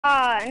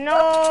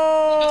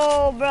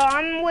No, bro,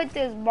 I'm with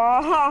this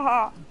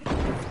ball.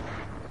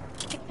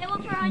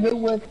 You're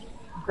with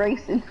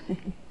Grayson.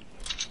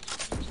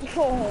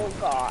 Oh,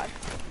 God.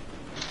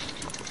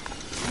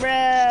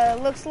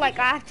 Bruh, looks like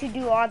I have to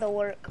do all the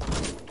work.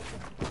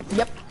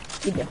 Yep,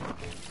 you do.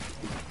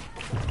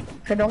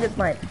 So don't get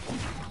sniped.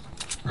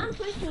 I'm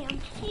pushing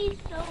him. He's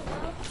so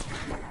low.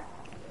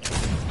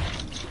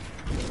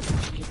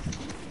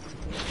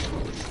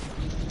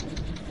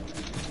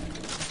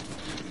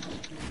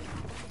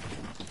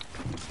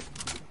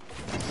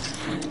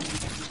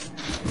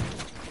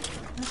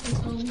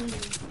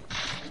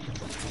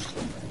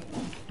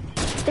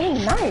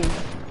 Dang, nice.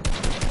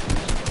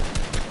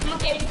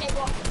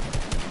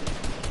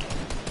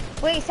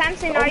 Wait,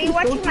 Samson, are you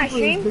watching my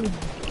stream?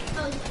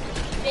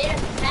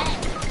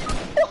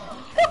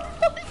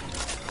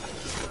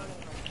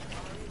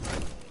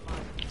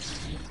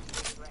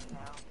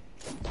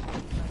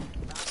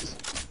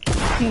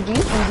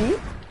 GG.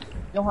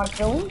 No hard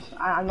feelings.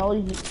 I know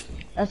you.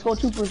 Let's go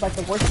 2 for like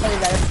the worst player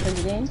that ever played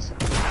the game.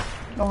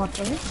 No hard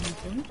feelings.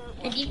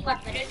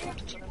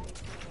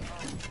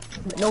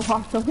 No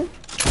hard feelings.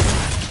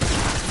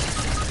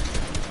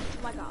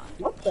 Oh my god.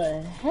 What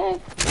the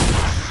heck?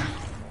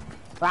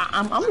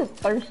 I'm just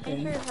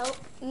thirsty.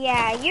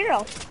 Yeah, you're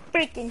a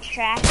freaking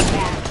trash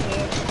bag,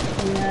 kid.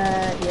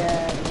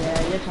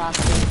 Yeah, you're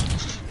toxic.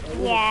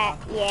 Yeah,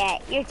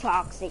 you're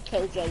toxic,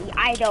 KJ.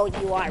 I know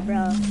you are,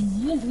 bro.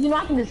 You know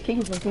I can just kick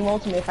you from Team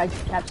Ultimate if I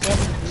have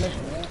Samson's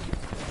permission,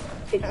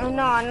 right?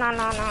 No.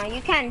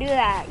 You can't do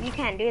that. You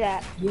can't do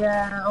that.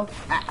 Yeah,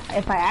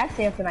 if I ask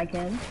Samson, I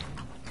can.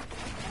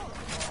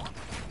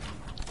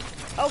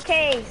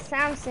 Okay,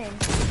 Samson.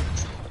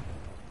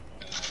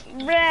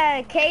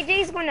 Bruh,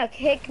 KJ's gonna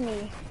kick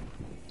me.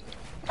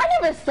 I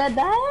never said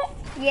that.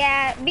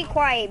 Yeah, be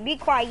quiet.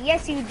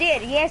 Yes, you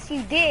did,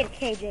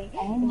 KJ.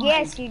 Oh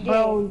yes, you did.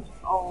 Bro,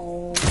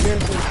 oh,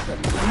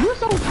 you're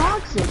so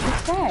toxic.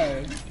 It's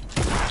sad.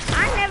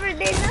 I never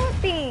did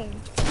nothing.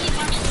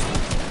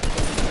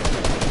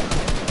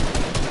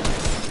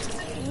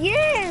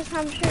 Yes,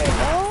 I'm sure,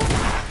 bro.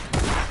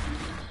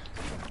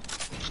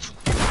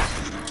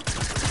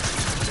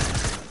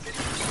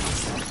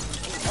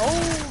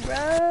 Oh,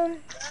 bro.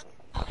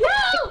 No!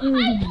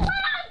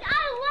 I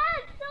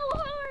lagged so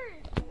hard!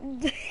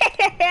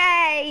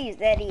 He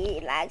said he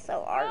lagged so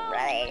hard,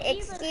 brother.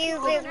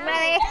 Excuses,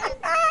 brother.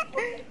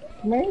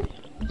 Man,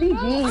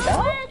 GG,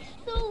 dog.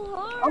 So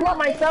hard. I'm by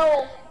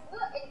myself.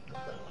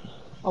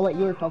 Oh wait,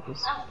 you were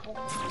focused.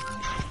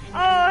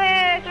 Oh,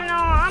 heck no,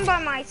 I'm by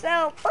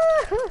myself.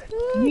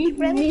 Me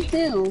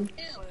too.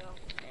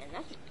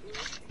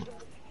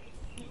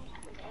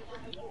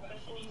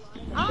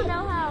 I don't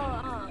know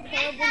how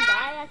Caleb didn't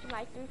die after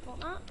my 3 full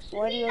knocks.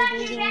 What do you do?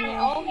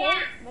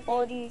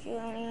 What do you do?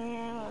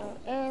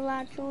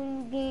 Ela to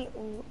get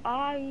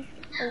eyes.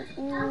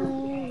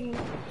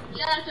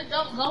 Yeah, so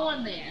don't go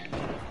in there.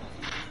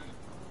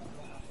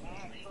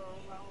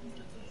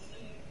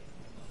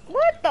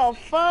 What the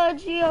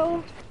fudge,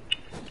 yo?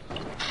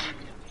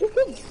 This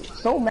is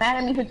so mad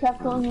at me for trap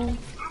killing you.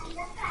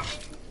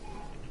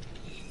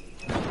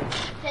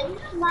 So you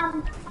know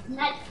mom's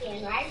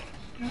nightstand, right?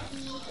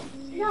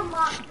 You know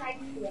mom's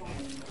nightstand.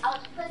 I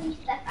was putting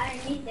stuff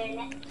underneath there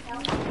next to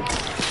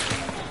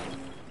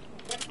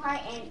the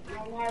part and I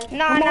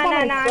No.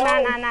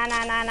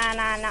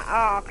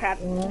 Oh crap,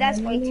 that's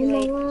way too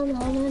late. Go.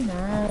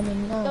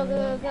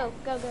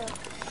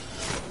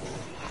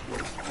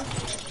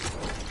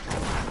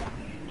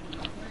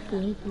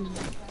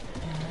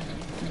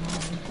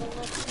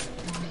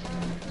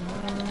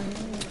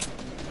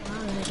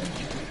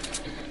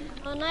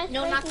 Oh, nice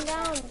breaking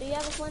down. Do you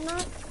have a flint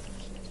knock?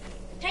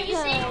 Can you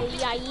see?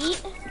 Yeah,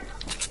 yeet.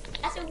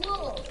 That's a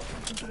wool.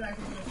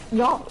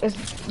 Yo,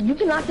 you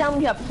can knock down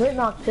when you have flint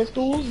knock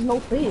pistols, no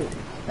fair.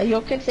 Like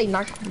your kids say I'm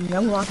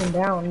knocking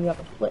down when you have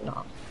a flint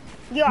knock.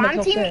 Yo,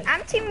 I'm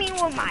teaming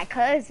with my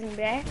cousin,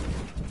 bruh.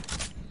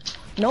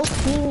 No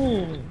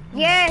team.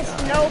 Yes,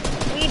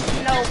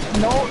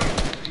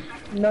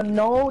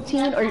 No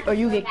team or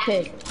you get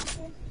kicked.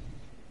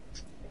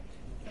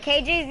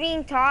 KJ's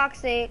being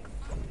toxic.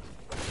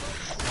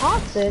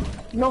 Toxic?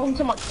 No, I'm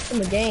talking about kicked from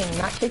the game,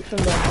 not kicked from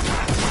the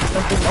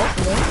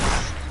ultimate.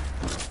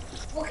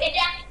 Okay,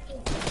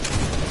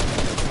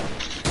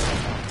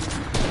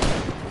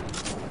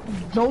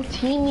 No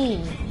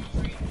teaming.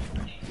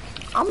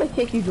 I'm gonna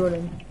kick you,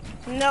 Jordan.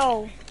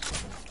 No.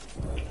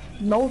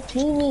 No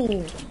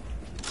teaming.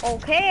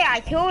 Okay, I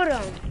killed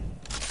him.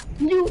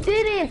 You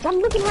didn't. I'm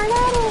looking right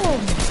at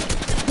him.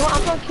 No,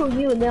 I'm gonna kill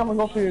you and then I'm gonna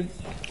go for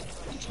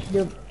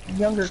your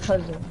younger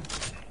cousin.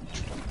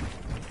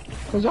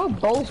 Cause y'all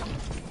both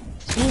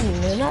teaming,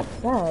 man. That's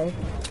bad.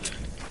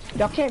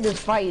 Y'all can't just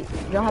fight.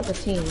 Y'all have to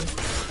team.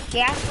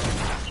 Yeah.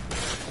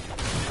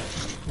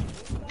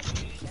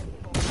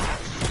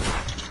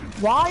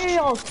 Why are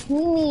y'all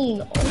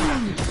teaming?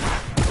 Oh.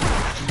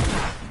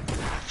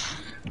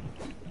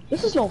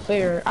 This is no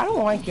fair. I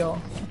don't like y'all.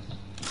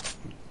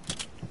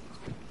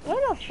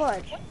 Where the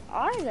fudge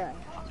are they?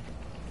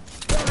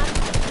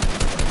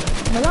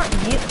 They're not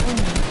yet.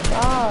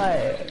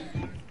 god.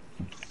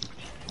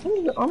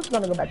 I'm just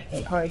gonna go back to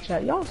the card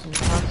chat. Y'all some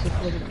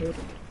toxic little kid.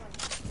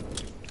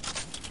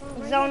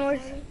 Zone Wars.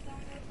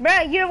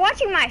 Bro, you're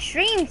watching my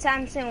stream,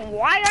 Samson.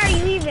 Why are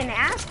you even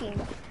asking?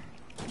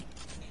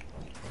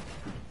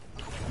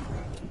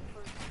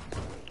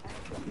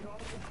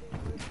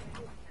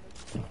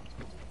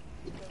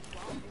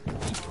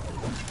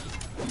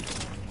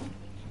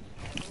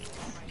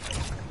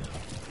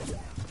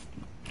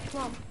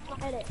 Come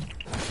on, edit.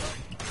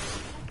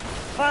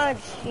 Fudge,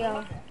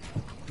 yo.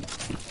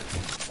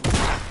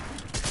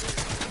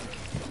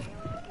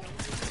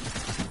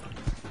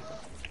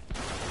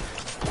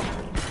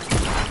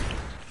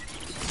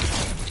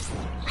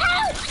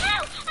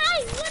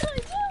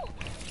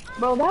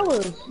 Bro, that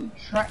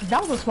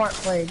was a smart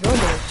play. Go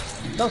ahead.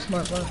 That was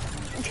smart play.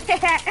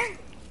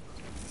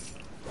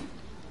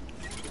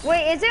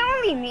 Wait, is it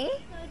only me?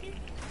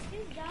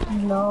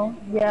 No.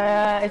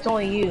 Yeah, it's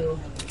only you.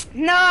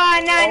 No.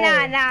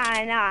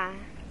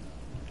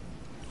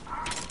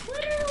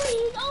 Literally,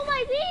 he's on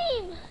my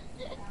team.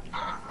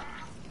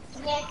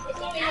 Yes, it's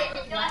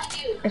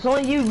not you. It's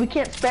only you. We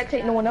can't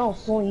spectate no one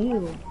else. It's only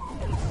you.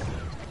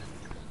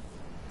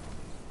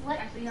 What?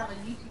 Actually, you have a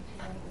YouTube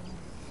channel.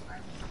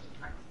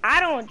 I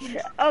don't.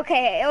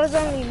 Okay, it was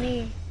only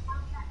me.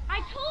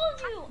 I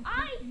told you.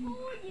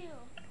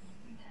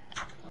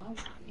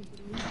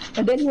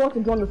 And then he wants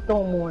to join the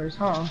Stone Wars,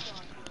 huh?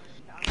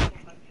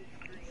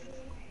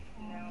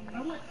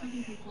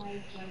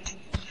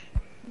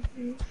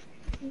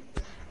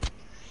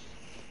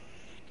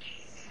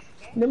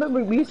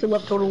 Remember we used to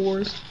love Total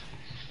Wars?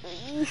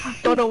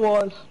 Total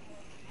Wars.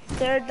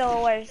 They're the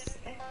worst.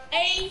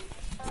 Hey,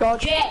 Dog.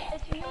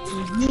 Jet.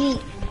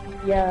 Yeet.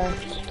 Yeah.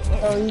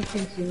 Oh, you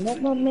can see.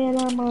 Let my man,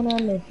 I'm on a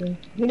mission.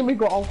 You know we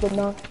go off with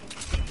now.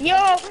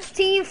 Yo,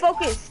 team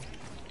focus.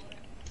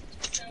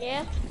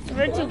 Yeah,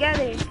 We're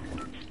together.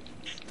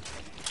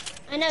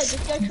 I know.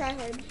 Just go try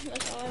hard.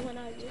 That's all I want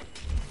out of you.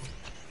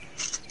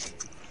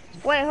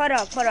 Wait, hold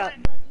up.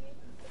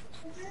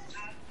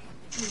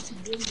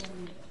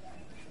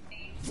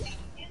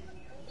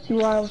 See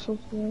why I was so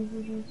scared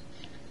of this?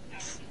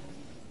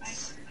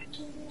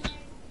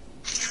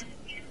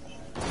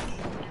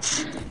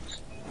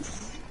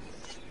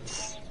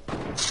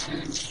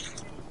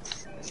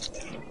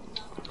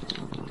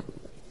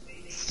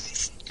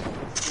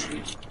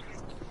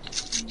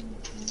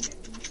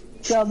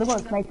 Yo, they're gonna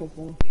snipe this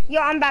thing.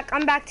 Yo, I'm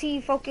back to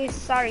you focus.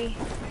 Sorry.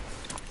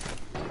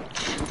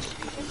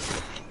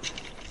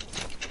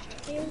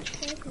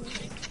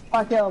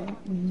 Alright, yo,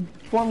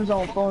 form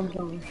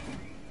zone.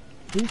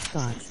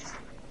 Restart.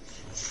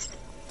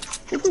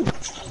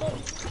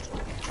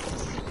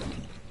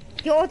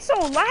 Yo, it's so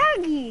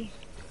laggy.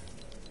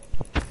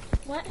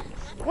 What?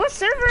 What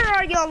server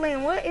are y'all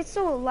in? What? It's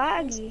so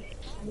laggy.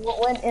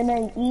 Went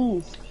NA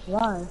East.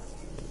 Why?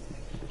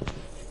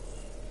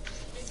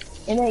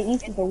 NA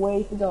East is the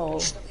way to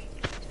go.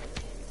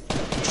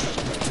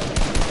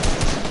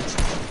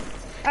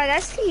 Alright,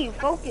 that's team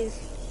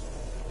focus.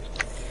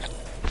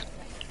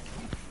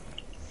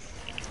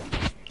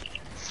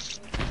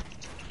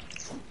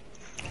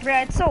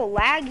 Bruh, it's so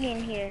laggy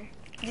in here.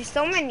 There's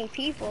so many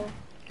people.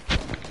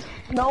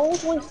 No,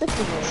 it's only 6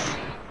 of them.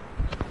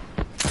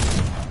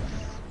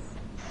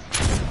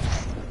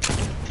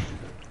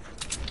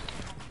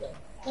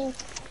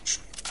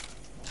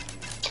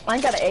 I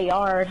ain't got an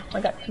AR.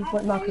 I got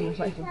 2-point knocking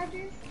rifle.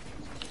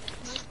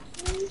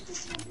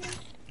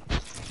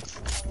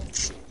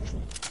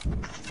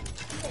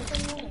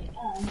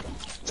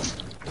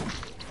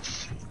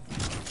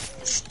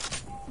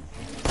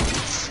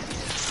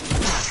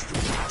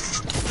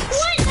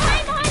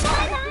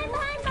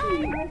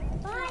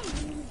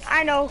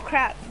 I know,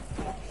 crap.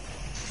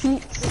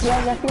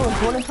 Yeah, that thing was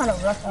Jordan trying to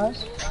rush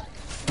us.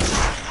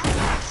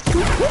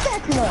 Who's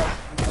that to us?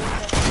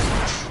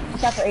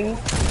 Shot for 80.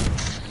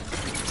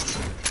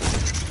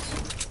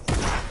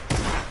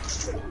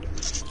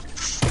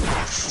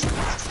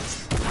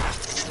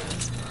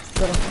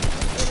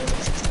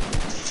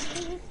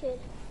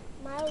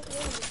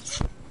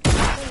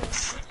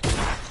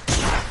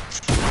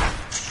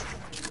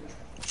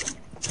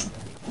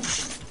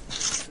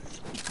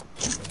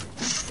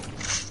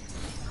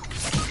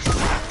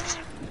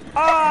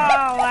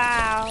 Oh,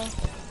 wow.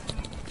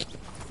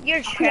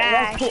 You're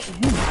trash.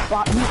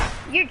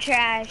 You're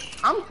trash.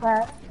 I'm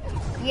trash.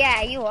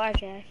 Yeah, you are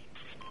trash.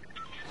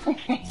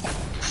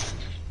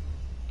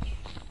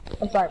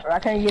 I'm sorry, bro. I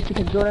can't get you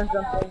because Jordan's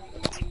something.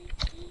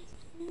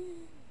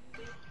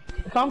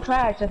 If I'm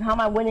trash, then how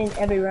am I winning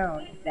every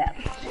round? That.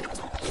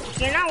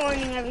 You're not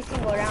winning every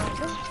single round.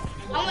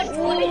 How much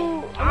wood?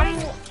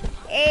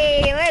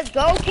 Hey, let's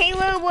go,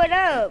 Caleb. What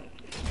up?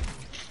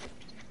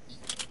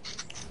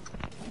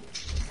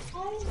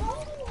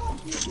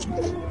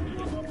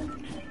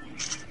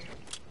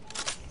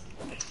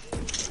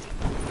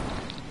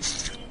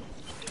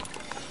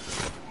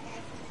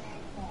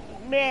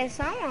 Man,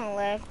 someone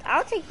left.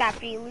 I'll take that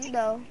prelude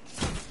though.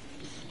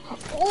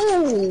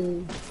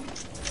 Ooh.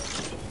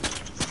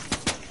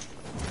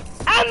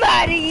 I'm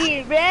out of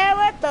here, man.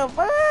 What the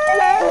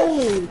fuck?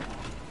 Ooh.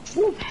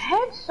 Ooh,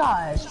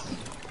 headshots.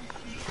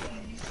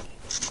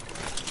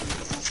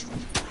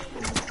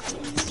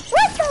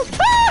 What the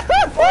fuck?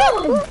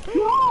 Oh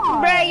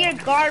god. Bruh, you're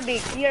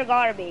garbage. You're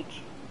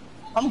garbage.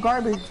 I'm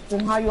garbage.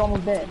 Then how you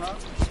almost dead, huh?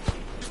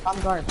 I'm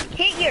garbage.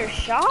 Hit your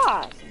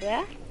shots,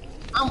 bruh.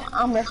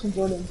 I'm wrestling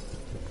Jordan.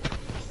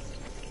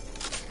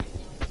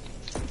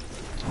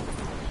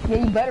 Yeah,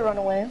 you better run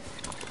away.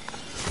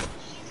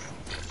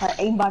 I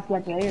aimbot you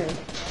at the air.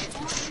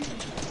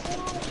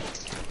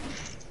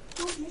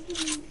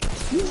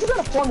 You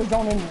gotta form a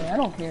zone anyway, I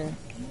don't care.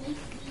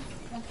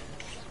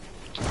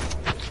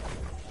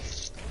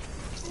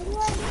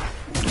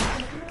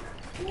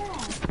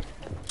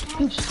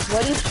 You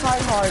sweaty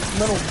tryhard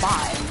little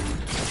bot.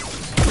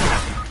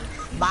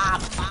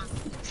 Bob.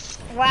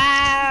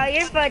 Wow,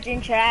 you're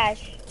fucking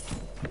trash.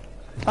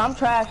 If I'm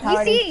trash, how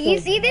are You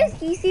see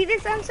this? You see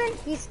this, Samson?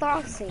 He's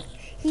toxic.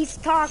 He's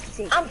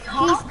toxic. I'm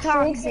toxic? He's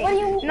toxic. What do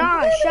you-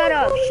 Nah, shut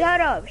up,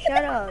 shut up,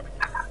 shut up.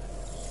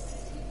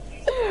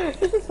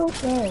 This is so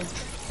sad.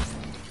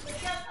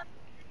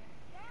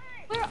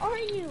 Where are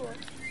you?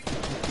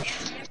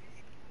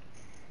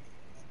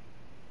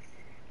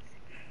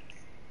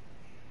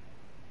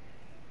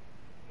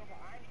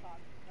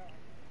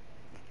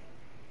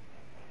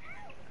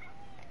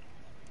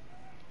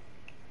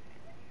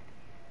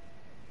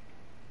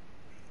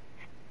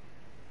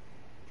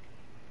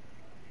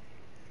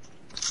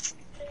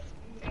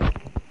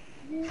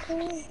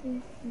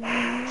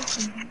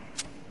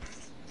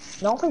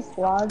 Don't play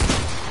squads.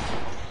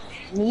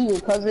 Me, your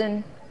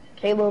cousin,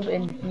 Caleb,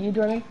 and you,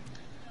 Jordan.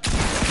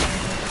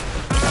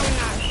 I'm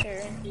not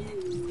sure.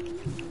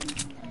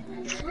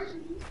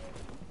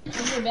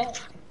 Where's your bed?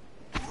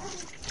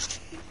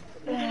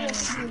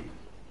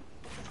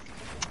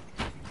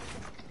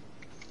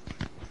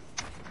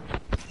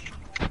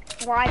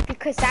 Why?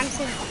 Because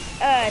Samson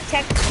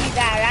texted you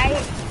that,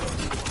 right?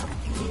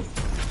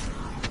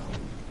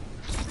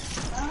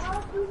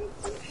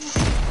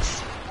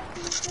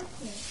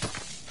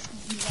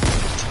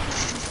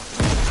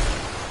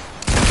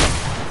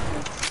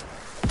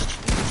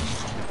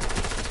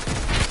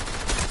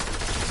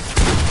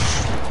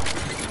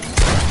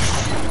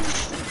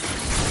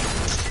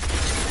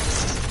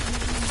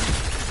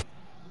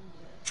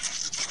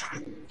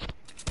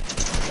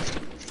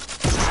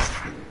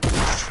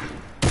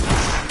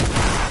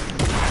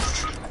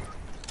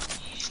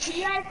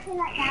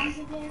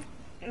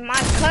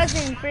 My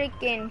cousin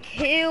freaking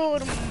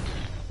killed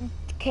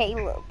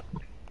Caleb.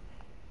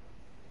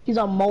 He's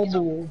on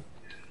mobile.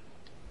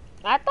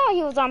 I thought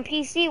he was on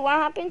PC. What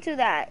happened to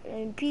that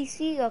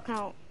PC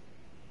account?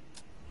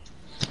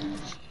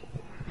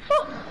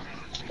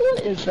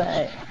 What is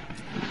that?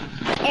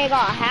 It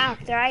got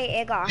hacked, right?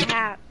 It got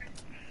hacked.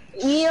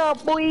 Yeah,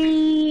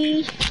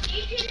 boy.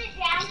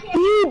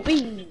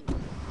 Booby.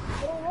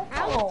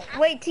 Oh.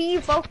 Wait till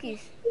you focus.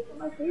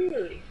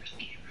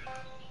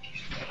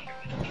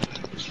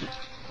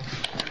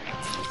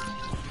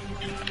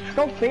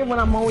 Don't fear when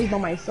I'm always by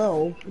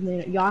myself. And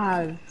then y'all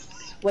have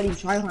sweaty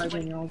tryhards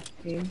in y'all's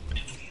team.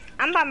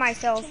 I'm by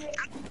myself.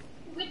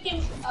 We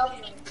can.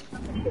 Okay.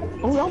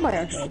 Oh, y'all by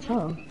ourselves,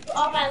 huh?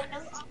 All by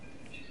ourselves.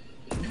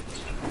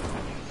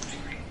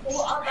 We're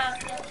all by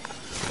ourselves.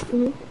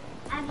 Mm-hmm.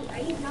 Abby,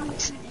 are you done?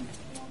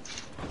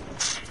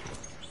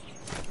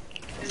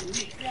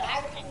 No, I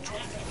was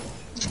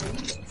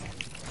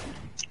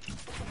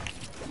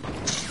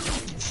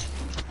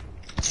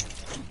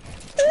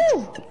Ooh.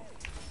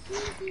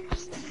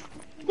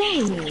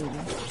 Dang.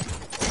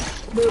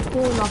 They're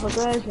pulling off a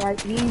grass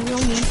right me, you know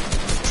me.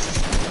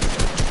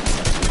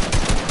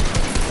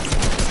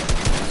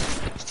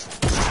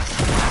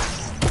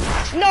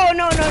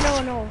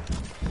 No.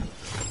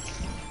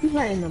 He's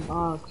right in the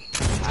box.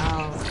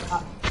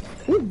 Wow.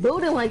 Who's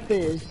building like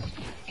this?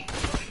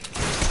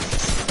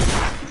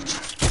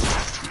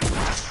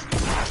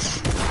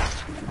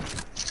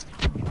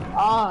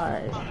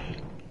 Odd.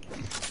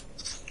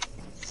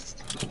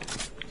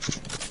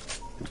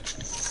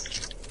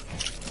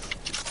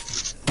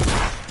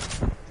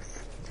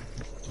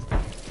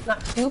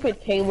 Not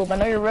stupid, Caleb. I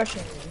know you're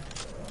rushing me.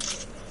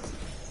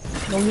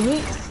 No, you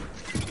ain't.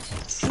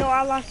 No,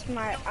 I lost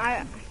my.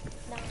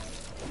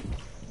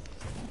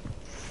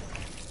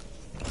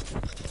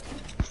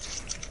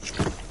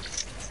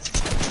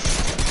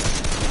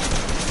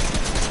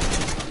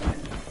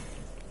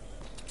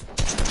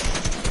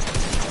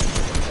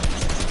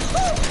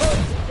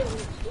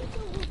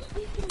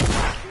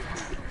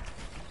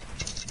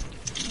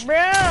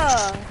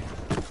 Bruh.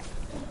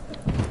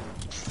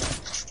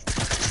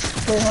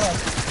 Wait, hold on.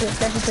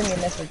 Send me a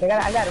message.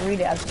 I gotta read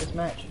it after this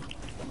match.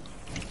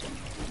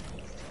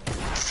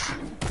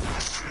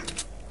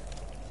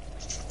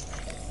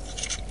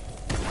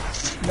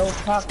 No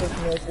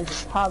toxicness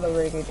is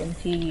tolerated in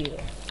TU.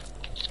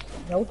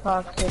 No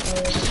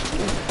toxicness.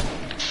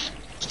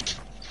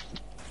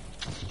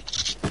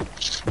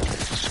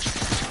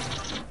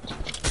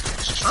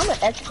 I'm an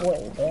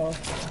exploit, bro.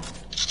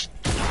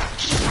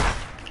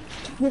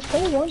 You're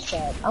so one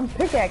shot. I'm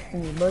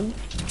pickaxing you, buddy.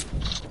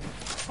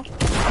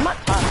 I'm not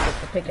toxic.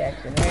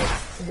 pickaxing, right?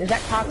 Is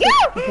that toxic?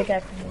 Yeah! You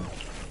pickaxing?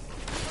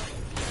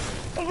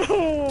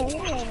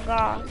 Oh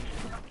god.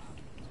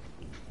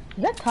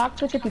 Is that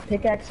toxic if you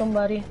pickaxe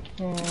somebody?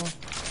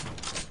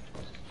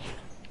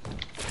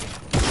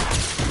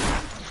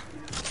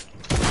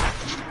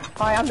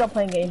 Alright, I'm done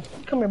playing games.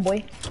 Come here,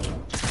 boy.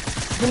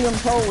 Give me them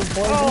toes,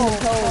 boy. Give me them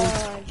toes.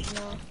 God,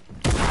 no.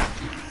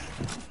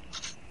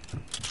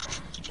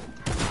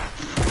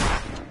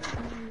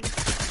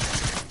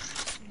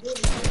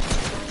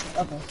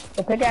 Okay.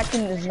 So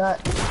pickaxing is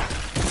not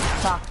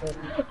toxic.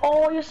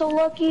 Oh, you're so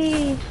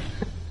lucky.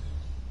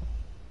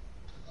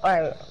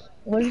 Alright.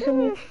 What did you say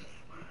me?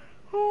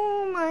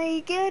 Oh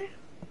my god.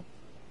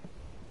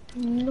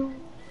 No.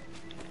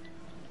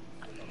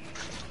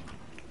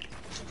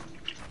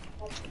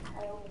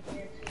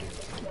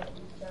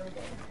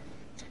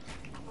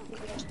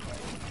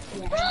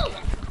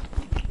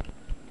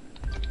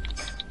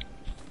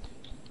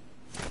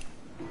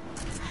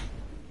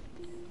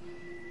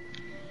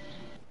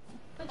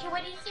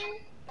 What do you say?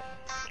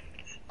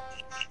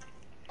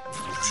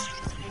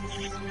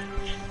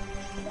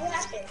 What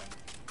happened?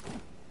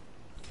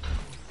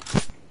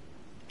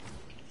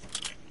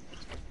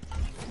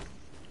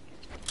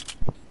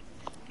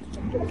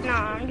 No,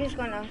 I'm just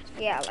gonna,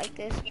 yeah, like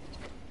this.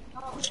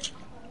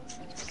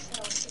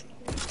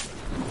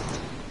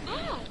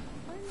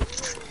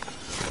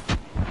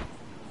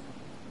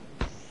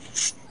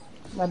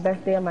 My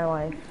best day of my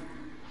life.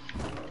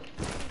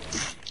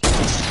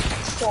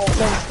 So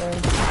thanks,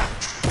 man.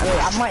 I mean,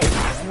 I might.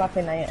 I'm not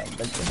saying I am,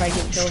 but if I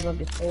get kills, I'll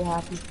get so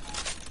happy.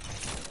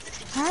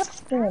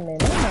 Happy, man.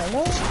 Oh my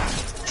lord.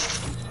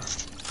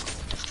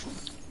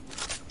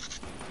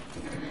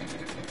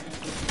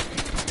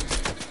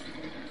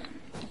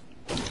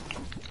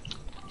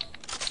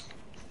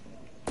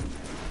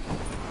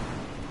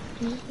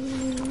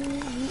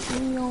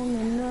 On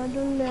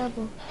another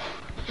level.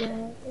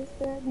 Yeah, it's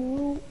that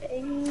new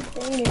age,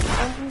 ain't it?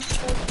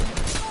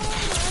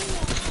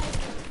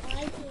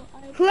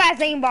 Who has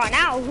aimbot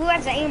now? Who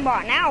has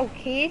aimbot now,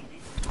 kid?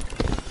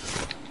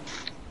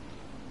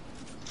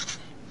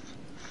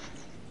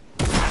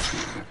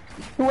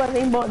 Who has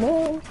aimbot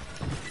now?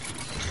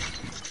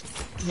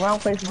 Wrong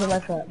place to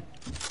mess up.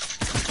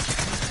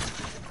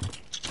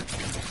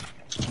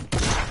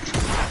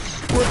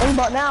 Who has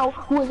aimbot now?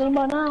 Who has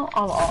aimbot now?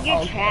 You're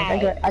okay. trash.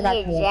 I got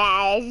You're you.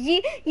 trash.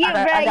 You I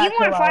weren't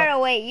chill far out.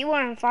 away. You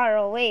weren't far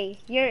away.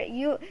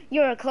 You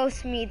were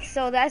close to me,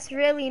 so that's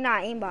really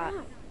not aimbot.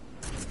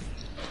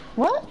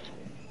 What?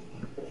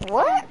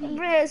 What?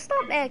 Bruh,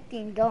 stop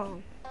acting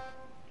dumb.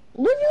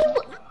 What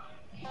you?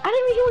 I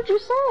didn't even hear what you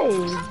say.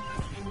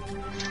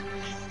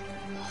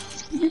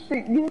 You just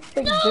think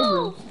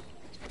gibberish.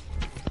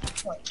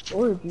 What?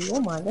 Orgy? Oh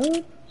my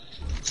god.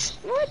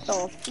 What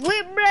the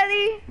flip,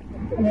 brother?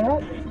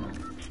 What?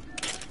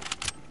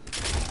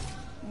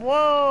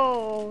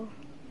 Whoa.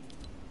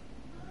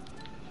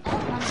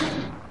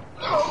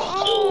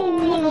 Oh,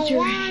 no Look at your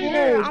wonder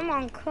head. I'm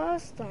on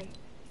custom.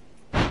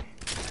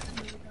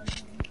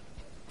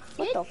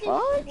 What the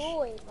fuck?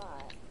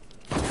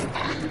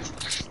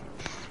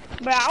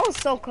 Bro, I was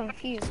so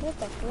confused. What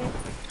the flip?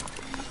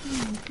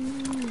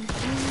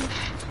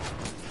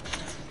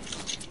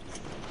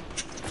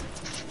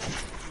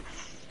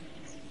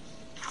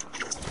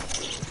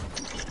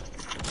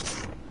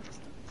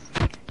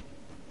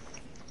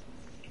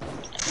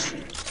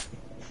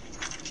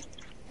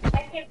 I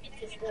can't beat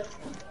this girl.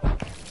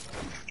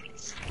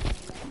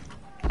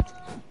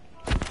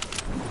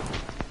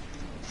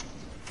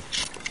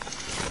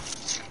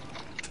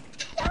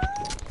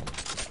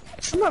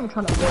 I'm not even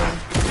trying to win.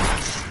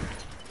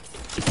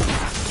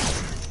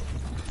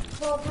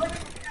 Well, what?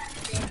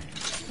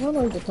 I don't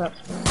know who's the top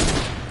spot.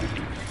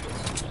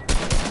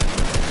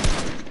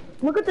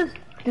 Look at this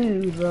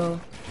dude, bro.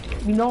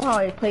 You know how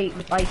I play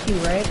with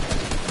IQ, right?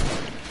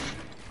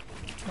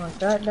 Mark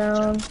that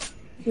down.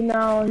 See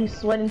now he's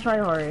sweating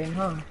tryharding,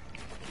 huh?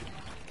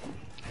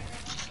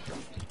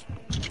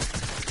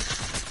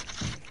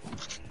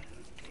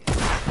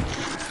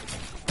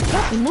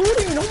 Stop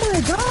looting! Oh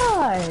my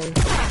god!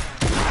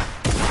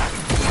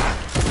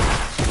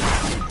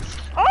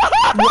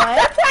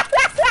 What?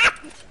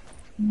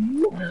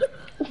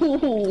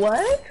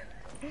 What?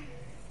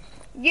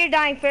 You're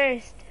dying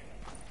first.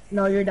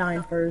 No, you're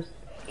dying first.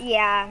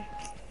 Yeah.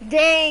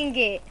 Dang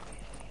it.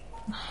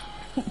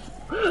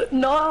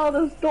 No,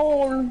 the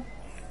storm.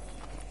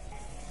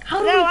 How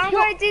do No, we I'm kill-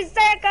 going to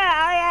circle.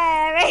 Oh,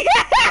 yeah.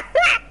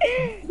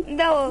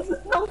 No.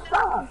 No,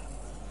 stop.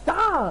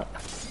 Stop.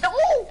 No.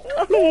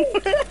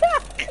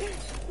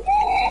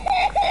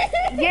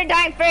 You're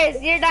dying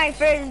first. You're dying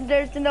first.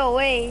 There's no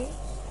way.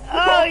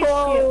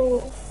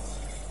 Oh,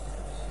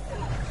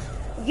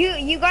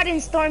 shit. You got in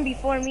storm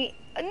before me.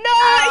 No.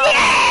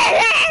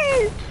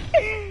 Yes!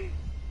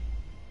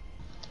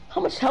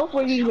 How much health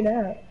were you even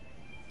at?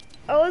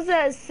 I was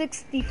at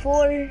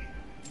 64.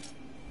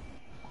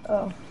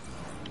 Oh.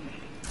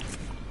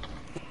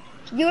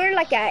 You were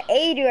like at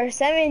 80 or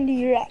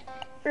 70,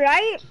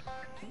 right?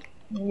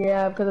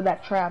 Yeah, because of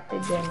that trap they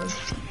damaged.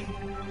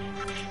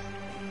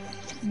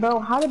 Bro,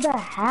 how did that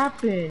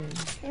happen?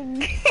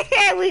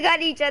 We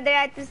got each other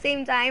at the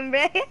same time,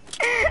 bro.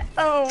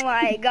 Oh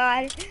my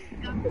god.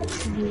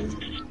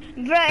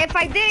 Bro, if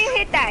I didn't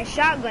hit that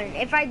shotgun,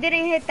 if I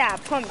didn't hit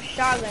that pump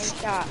shotgun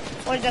shot,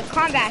 or the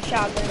combat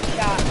shotgun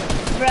shot,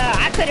 bro,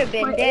 I could have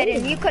been dead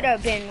and you could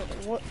have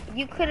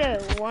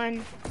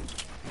won.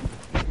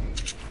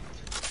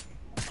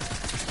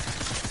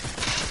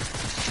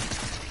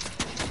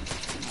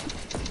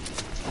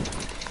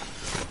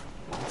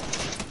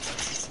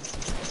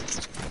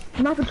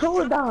 My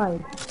controller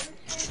died.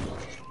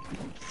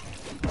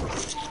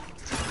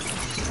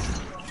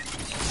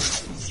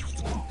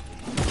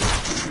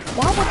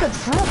 Why was the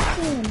trap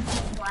in?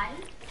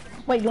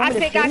 Wait, you want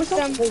me to kill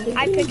myself?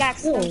 I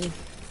pickaxed them.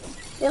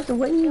 Yeah, so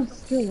what do you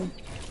do?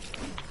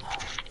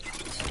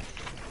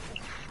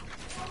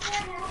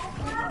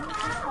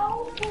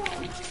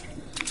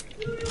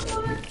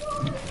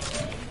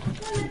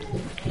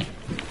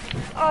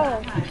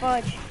 Oh,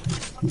 fudge.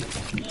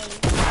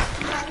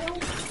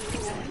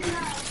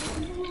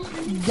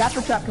 Got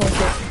the trap torch.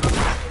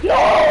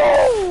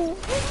 No!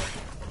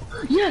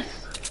 Yes!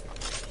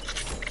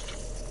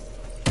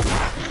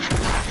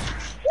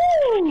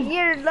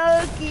 You're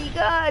lucky,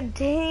 god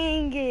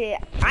dang it.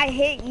 I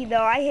hit you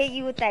though, I hit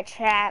you with that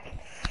trap.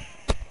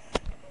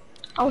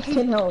 I was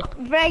 10 health.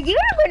 Bruh, you're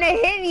gonna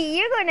hit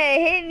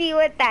me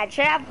with that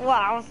trap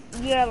while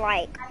you're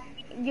like,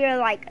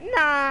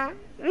 nah.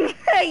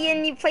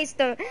 And you placed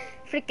the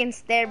freaking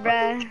stair,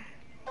 bruh.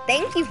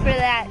 Thank you for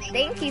that,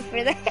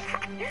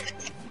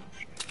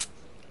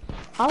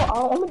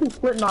 I'm gonna be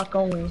split knock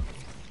only.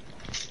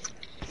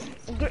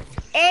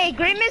 Hey,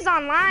 Grim is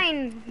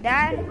online,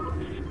 Dad.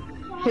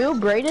 Who,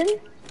 Brayden?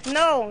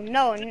 No one,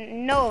 oh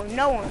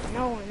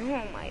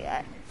my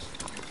god.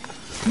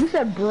 You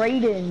said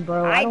Brayden,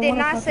 bro. I did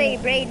not say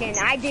Brayden,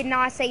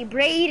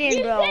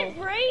 bro. You said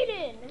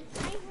Brayden.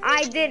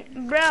 I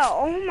did, bro,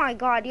 oh my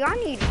god, y'all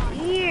need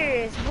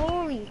ears,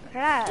 holy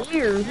crap.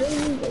 Ears,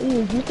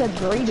 you said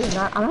Brayden,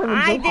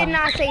 I did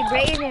not say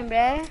Brayden,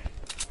 bro.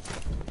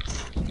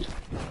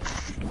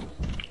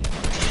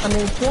 I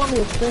mean, if you want me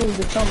to stream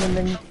to something,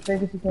 then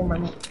maybe you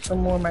can some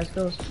more of my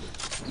skills.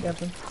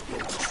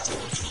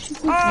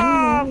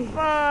 Oh,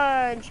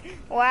 fudge.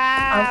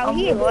 Wow,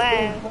 he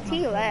left.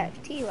 Wait,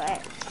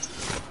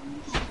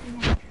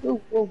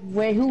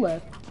 who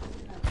left?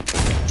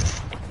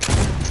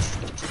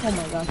 Oh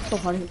my god, so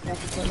hard to hit that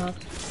Fortnite.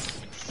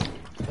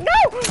 No!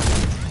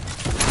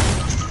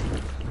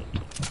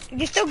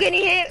 You're still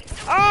getting hit?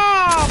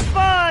 Oh,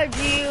 fudge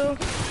you.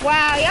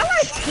 Wow, y'all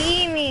are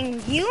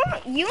teaming. You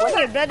and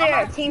your brother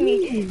are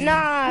teaming.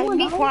 Nah,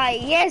 be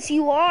quiet. Yes,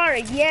 you are.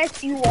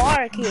 Yes, you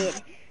are,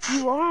 kid.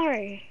 You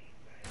are.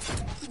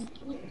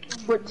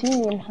 We're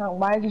teaming.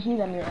 Why did you shoot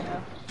at me right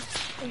now?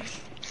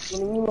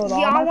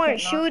 Y'all weren't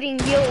shooting.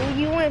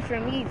 You went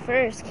for me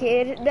first,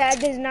 kid. That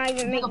does not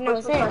even make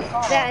no sense.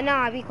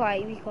 Nah, be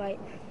quiet.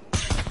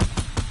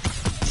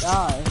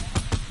 God.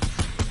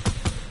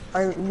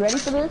 Are you ready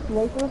for this?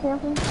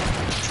 Hampton?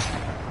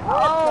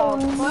 Oh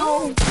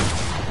no!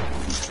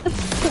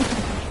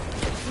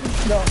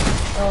 No.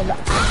 Oh my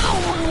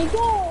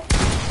god!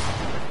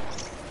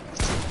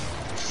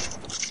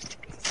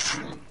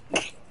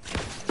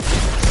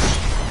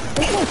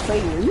 There's no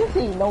failure. You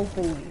see no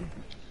failure.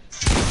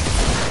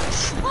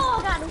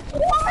 Oh, got him.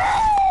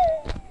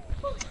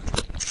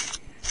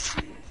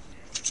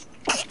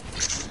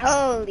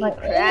 Holy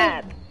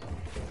crap!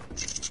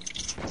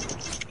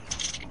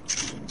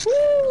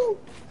 Woo!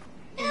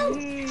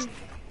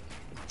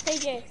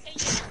 KJ.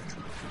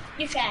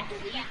 You fat.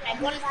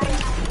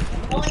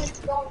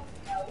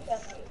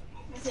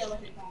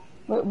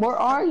 Wait, where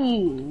are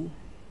you?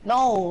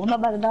 No, I'm not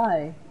about to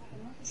die.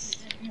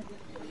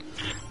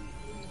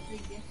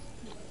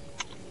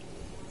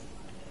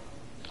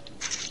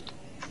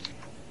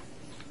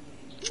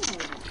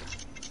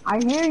 I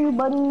hear you,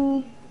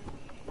 buddy.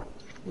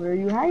 Where are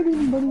you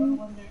hiding, buddy?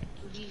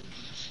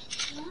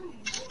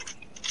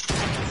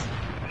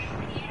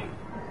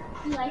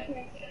 You like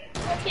it?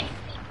 Okay.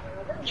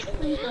 Get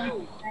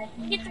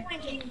the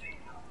window.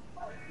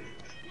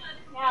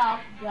 Now,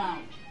 go.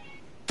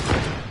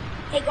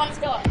 Hey, go on the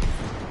store.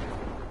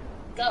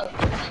 Go.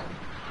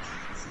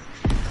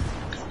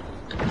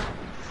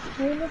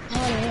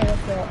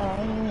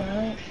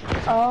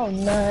 All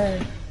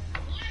night.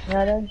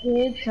 Had a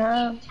good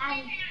time.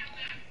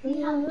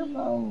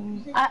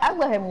 I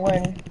let him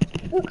win.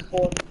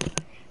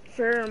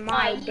 For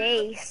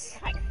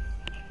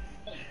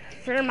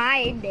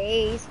my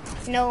days,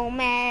 no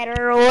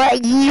matter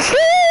what you say.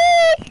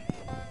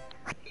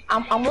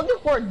 I'm looking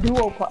for a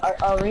duo,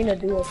 arena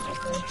duo.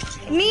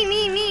 Me.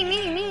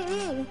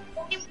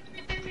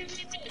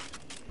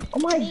 Oh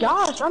my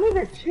gosh, I need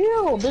to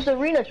chill. There's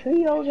arena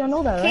trios, y'all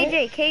know that,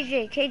 right?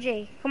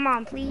 KJ, come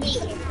on,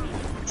 please.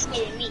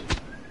 Me.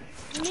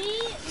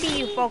 See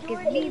you focus,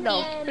 me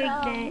though.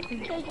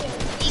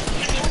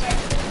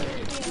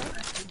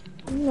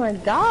 Oh my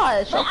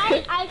gosh.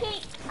 But I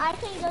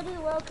can't go to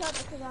the World Cup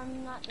because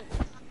I'm not the...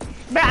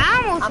 Bro,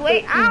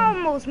 I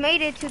almost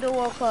made it to the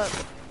World Cup.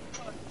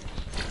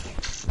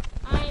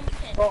 I'm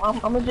 10. 10. Well,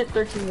 I'm legit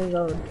 13 years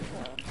old.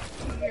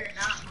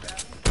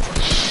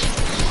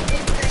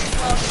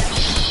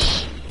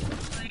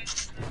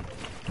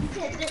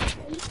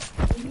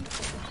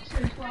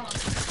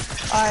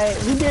 Alright,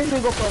 we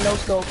didn't go for a no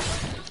scope.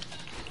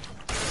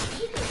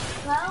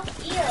 Well,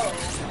 ew.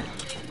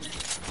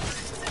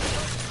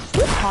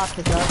 Who's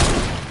toxic up?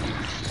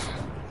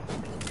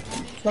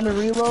 Want to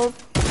reload?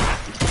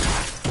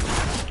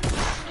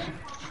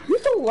 You're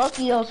so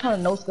lucky I was trying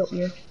to no scope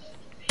you.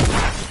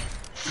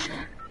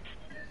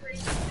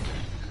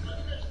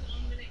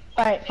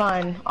 Alright,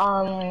 fine.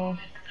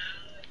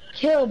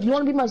 Kill, do you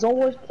want to be my zone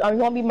war? You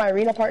want to be my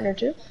arena partner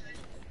too?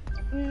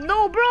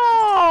 No, bro.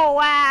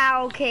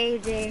 Wow,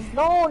 KJ.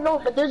 No,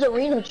 but there's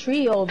arena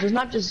trios. There's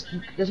not just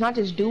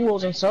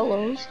duos and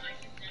solos.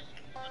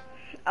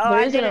 Oh, There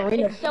I is an didn't.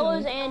 arena. It's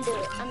solos and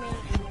duos. I mean,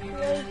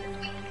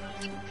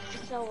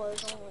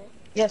 solos only.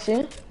 Yeah,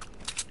 see?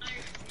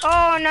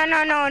 Oh, no,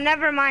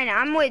 never mind.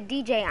 I'm with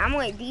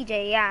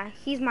DJ, yeah.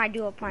 He's my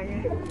duo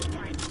partner.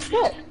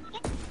 What?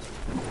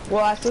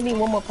 Well, I still need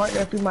one more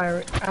partner to be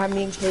my,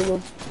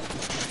 Caleb.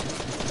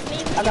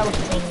 I got We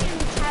can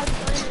have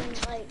fun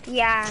and like.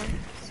 Yeah.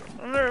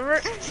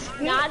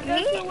 Not go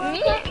to the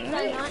World Cup,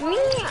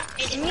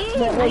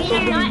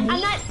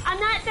 I'm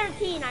not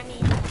 13. I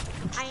mean,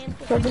 I am.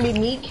 So it's gonna be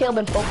me, Caleb,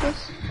 and Focus.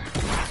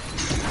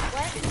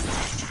 What?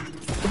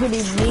 It's gonna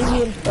be me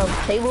and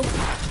Caleb.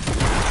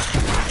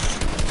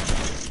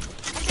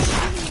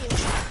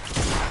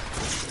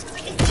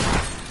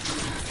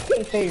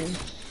 Hey, Faze.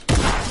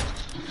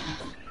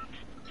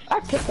 I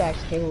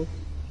pickaxe Caleb.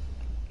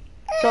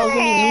 So it's gonna be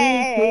me,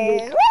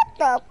 Caleb. What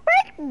the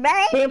frick,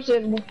 man?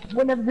 Samson,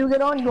 whenever you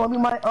get on, you wanna be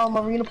my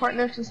arena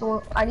partner? Since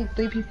I need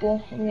 3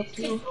 people. I need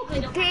 2.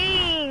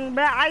 Dang,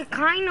 but I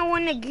kind of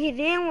want to get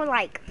in with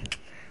like.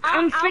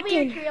 I'll be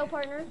freaking. your trio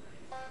partner.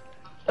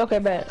 Okay,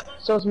 bet.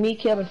 So it's me,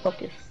 Caleb, and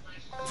Focus.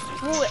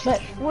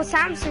 Well,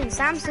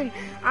 Samson,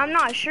 I'm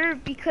not sure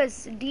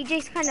because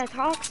DJ's kind of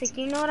toxic.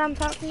 You know what I'm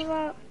talking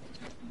about?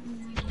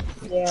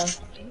 Yeah.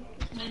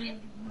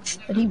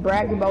 And he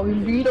bragged about his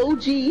beat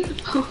OG.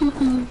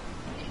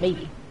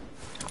 Maybe.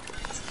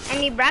 And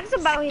he brags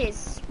about his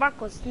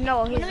sparkles.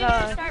 No,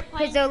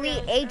 his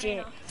elite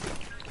agent.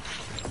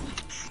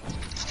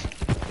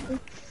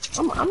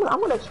 I'm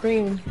gonna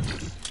scream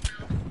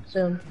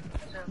soon.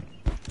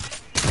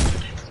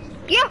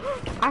 Yeah.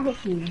 I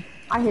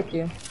hit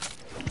you.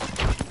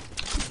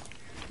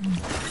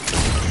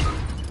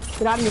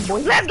 Get out of here,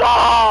 boy. Let's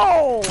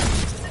go!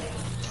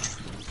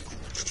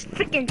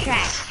 Freaking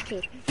trash,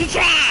 kid. You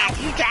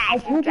trash.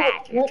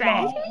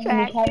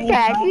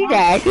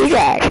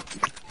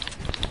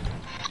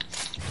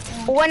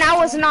 When I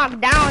was knocked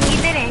down, he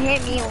didn't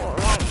hit me. Oh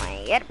my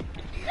god.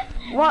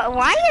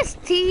 Why is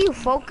TU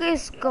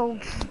Focus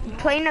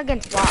playing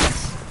against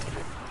bots?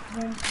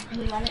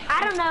 I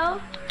don't know.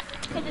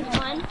 Cause it's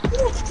fun.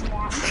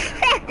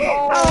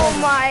 Oh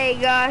my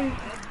god.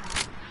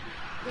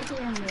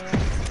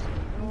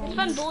 It's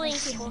fun bullying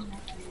people.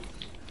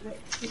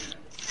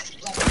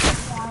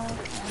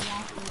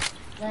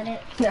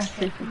 Yeah.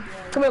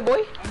 Come here,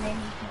 boy.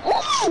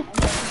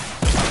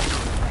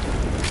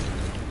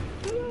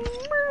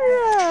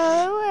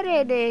 What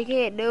did the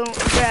kid do?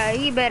 Bruh,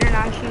 he better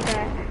not shoot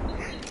that.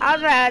 I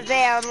was about to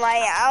say, I was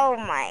like, oh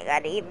my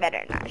god, he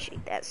better not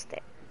shoot that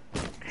stick.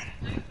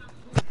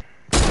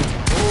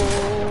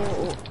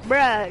 Oh,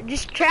 bruh,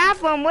 just trap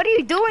him. What are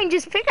you doing?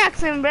 Just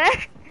pickaxe him,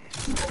 bruh.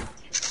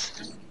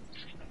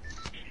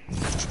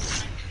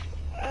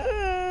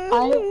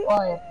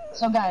 Alright,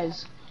 so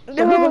guys, we're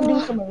gonna do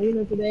some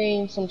arena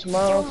today, some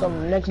tomorrow,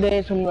 some next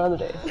day, some other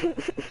day.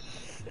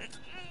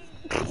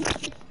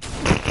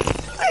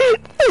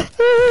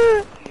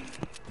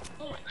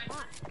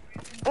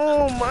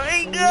 Oh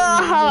my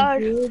god! I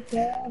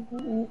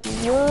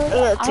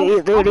got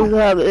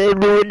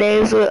 230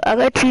 days. I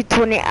got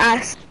 220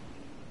 ass.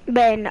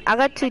 Ben, I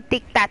got 2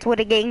 thick that's what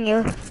again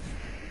you.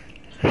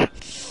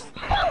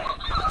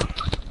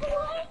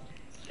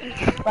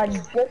 Like,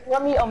 just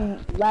let me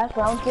last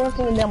round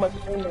cancel and then I'm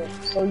gonna stream it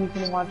so you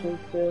can watch it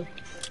too.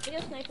 We go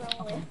sniper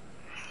all the way.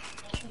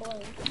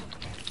 Boring.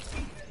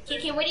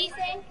 Kiki, what do you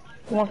say?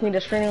 You want me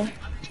to stream?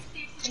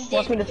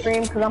 Wants me to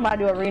stream because I'm about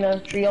to do arena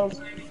trios.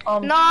 No,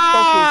 Focus.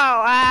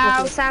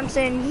 wow,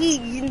 Samson.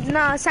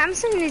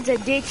 Samson is a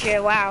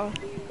ditcher. Wow.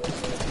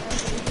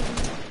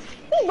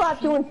 He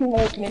brought 2 and 2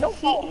 with me. Don't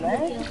fall,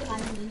 man.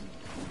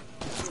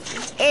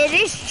 It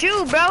is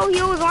true, bro.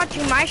 He was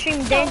watching my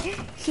stream, then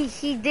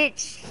he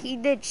ditched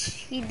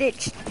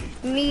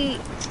me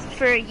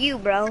for you,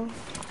 bro.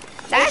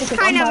 That's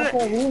kind of.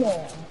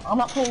 I'm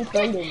not playing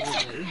Sunday.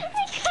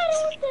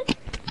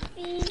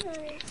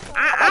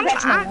 I'm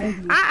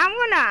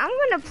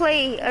gonna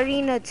play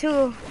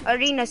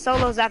arena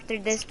solos after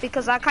this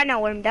because I kind of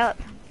warmed up.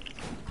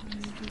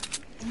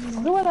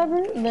 Do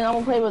whatever. And then I'm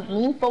gonna play with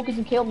me, Focus,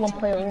 and Caleb. I'm gonna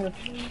play arena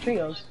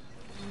trios.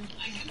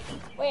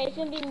 Wait, it's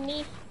gonna be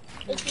me.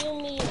 It's you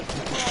and me.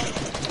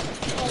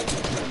 Like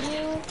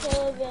you,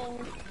 Caleb, and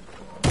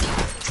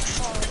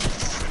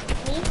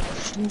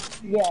me.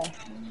 Yeah.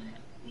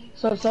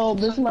 So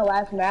this is my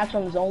last match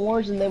on Zone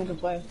Wars, and then we can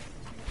play.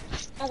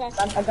 Okay.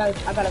 I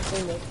gotta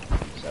clean this.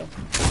 So.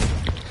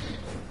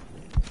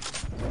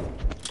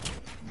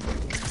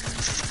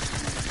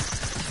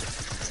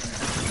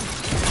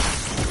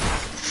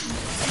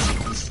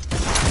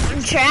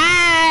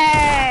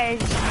 Trash,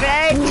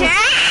 bro,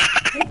 trash.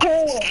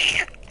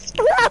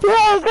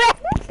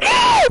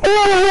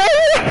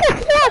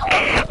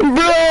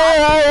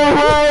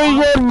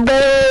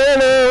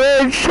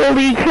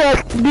 Actually,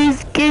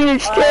 this game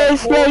is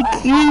just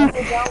like you.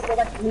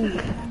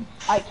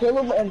 Alright,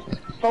 Caleb, and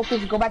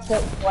focus. Go back to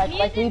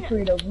like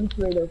recreative. I'm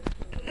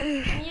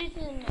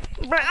using.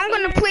 Bro, I'm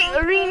gonna play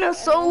arena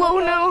solo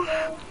now.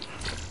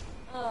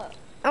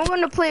 I'm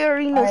gonna play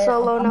arena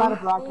solo I'm about to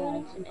now.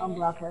 broadcast. I'm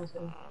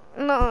broadcasting.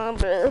 No,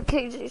 bro,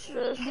 okay, just.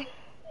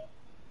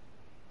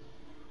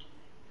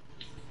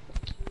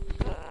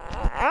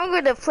 I'm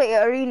gonna play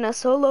arena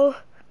solo.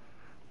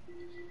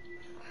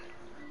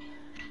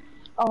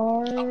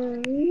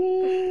 Arena.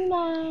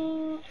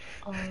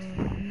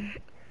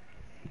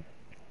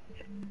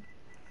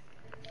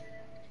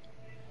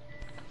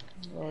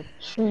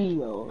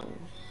 Trios.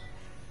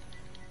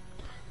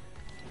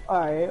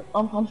 Alright,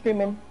 I'm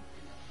streaming.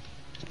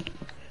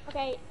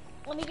 Okay,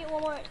 let me get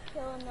one more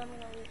kill and then I'm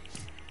gonna leave.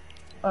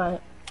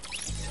 Alright.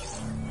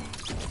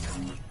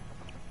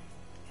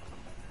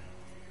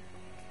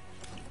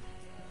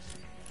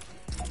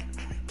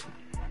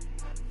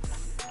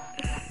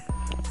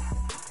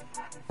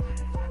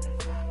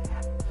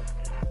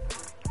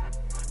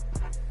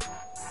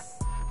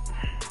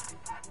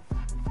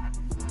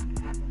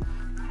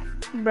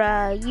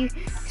 Bruh, you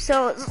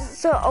so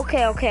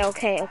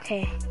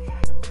okay.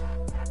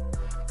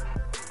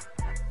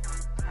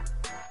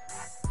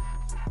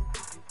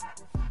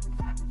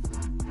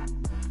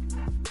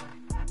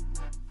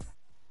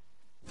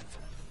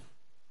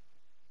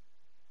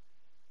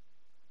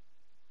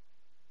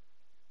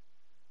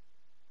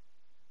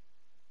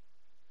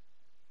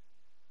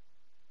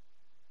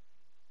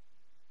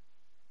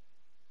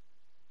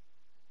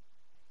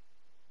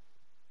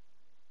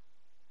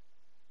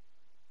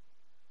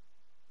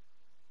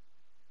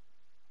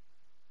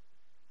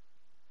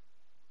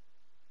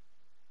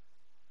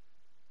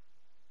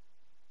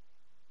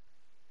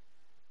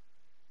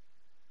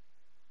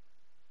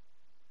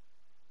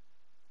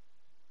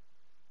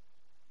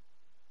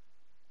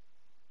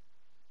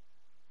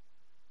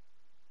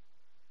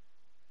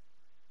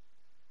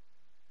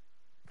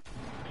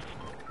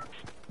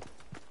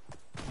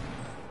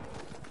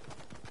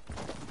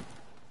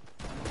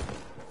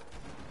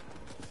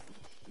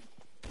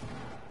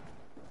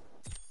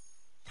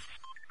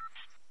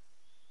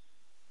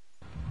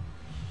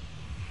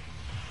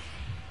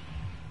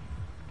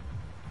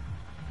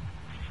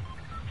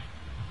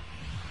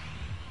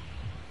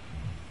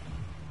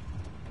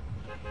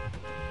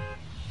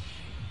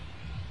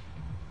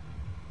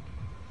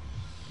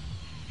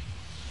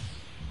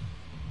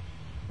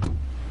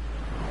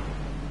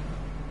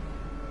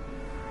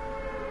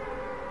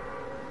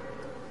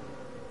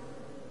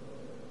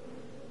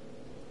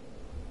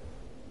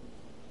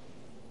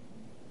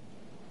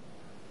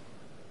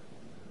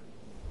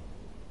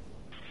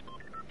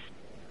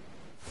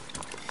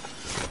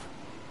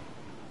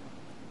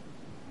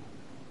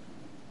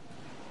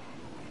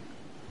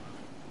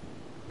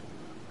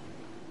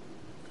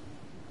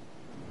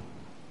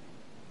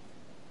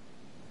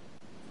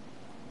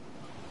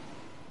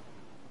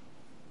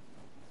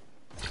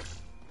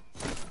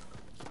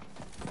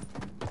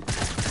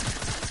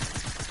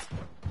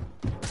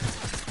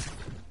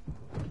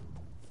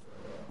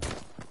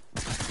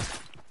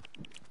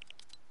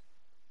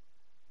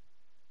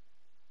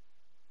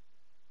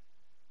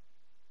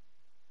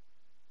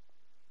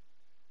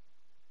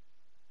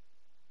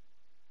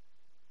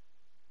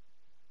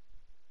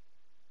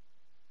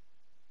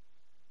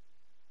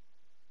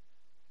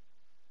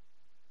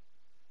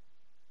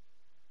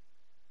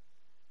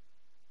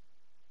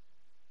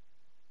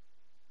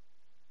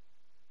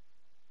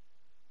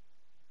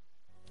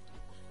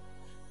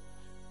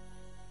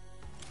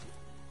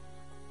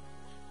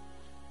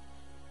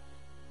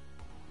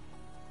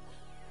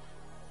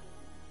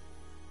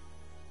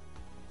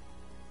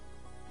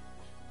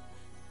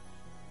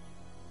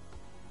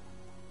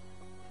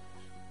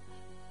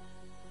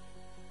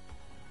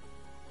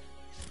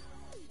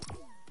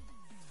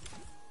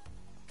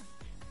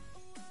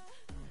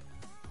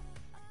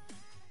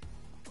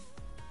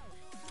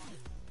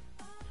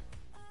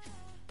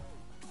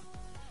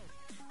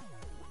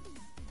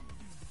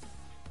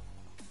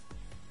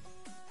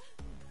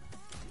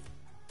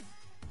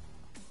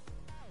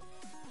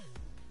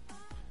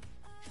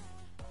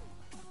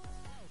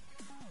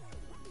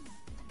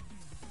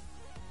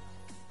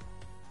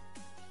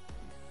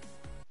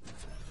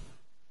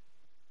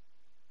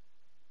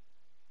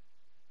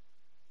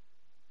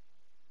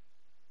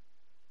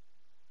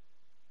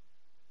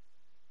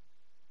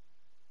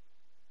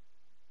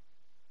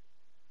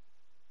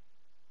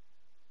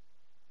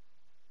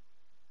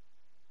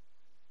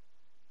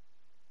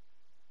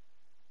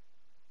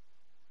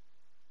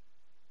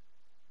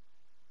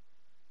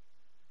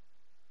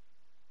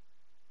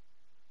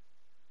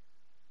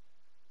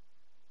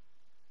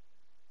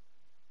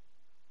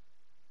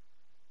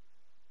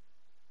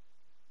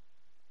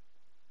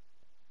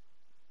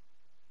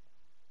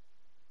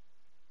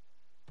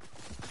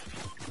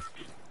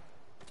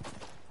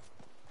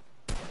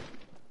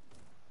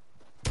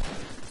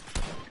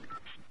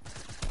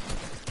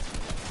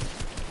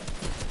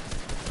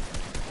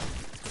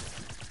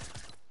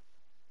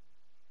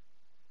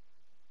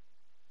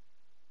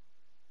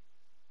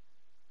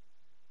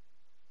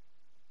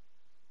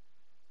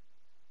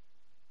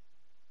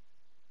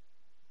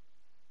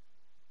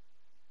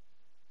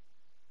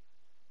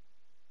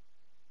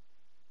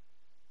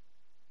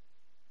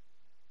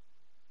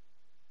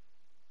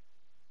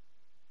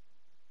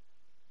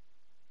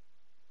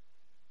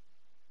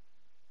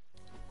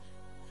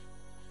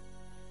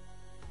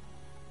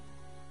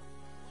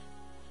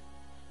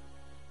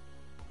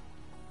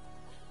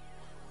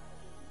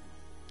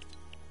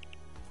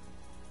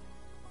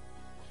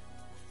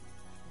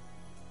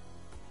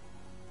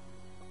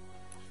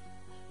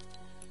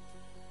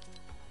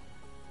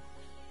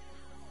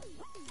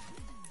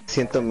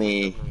 siento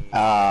mi...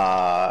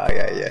 Ah,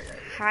 yeah.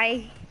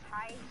 Hi.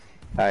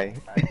 Hi.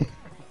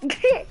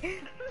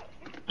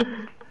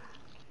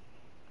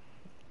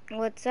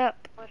 What's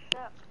up?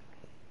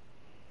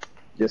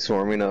 Just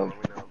warming up.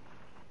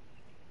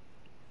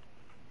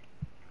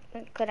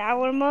 Could I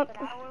warm up?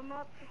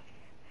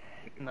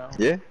 No.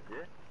 Yeah?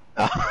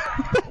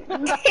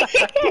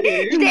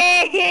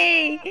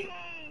 Dang!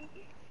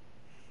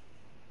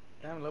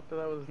 Damn, Lopez,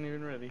 I wasn't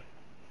even ready.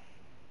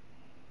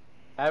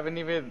 I haven't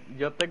even...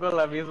 Yo tengo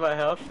la misma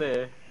health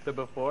de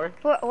before.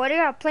 What are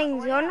y'all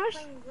playing, Zonos?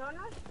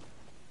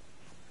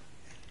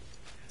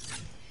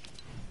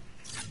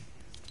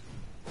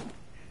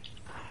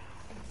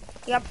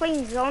 Y'all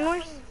playing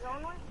Zoners?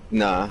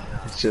 Nah,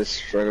 it's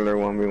just regular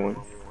 1v1.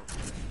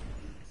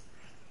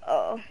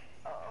 Oh.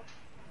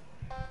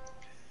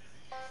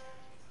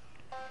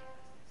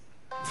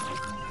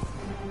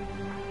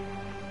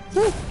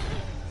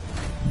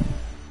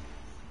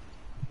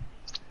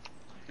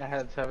 I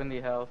had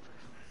 70 health.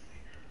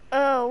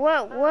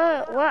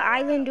 What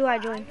island do I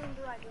join?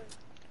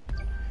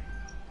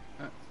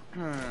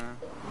 Nine.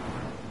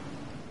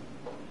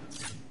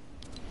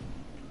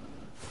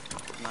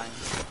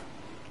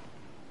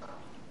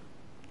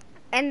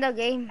 End the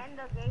game.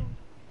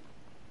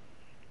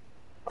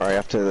 Alright,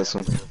 after this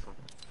one.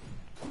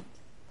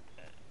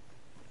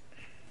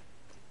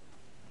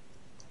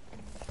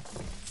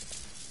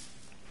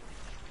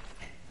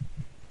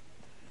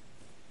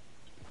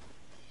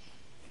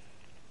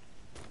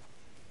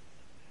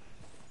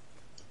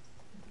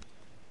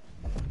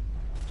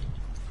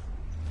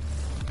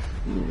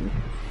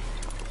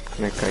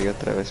 Me cayó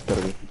otra vez,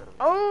 perdí.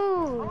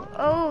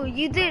 Oh,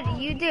 you did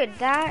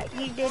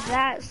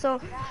that. So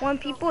when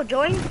people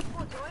join,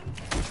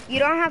 you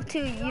don't have to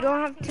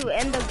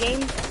end the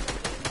game.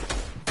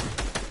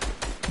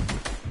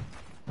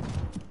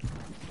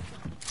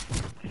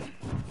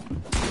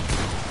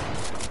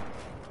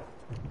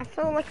 I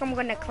feel like I'm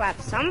gonna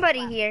clap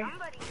somebody here.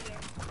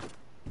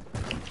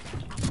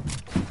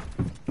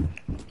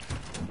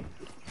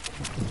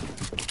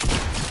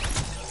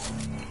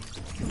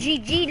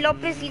 GG,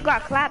 Lopez, you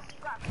got clapped.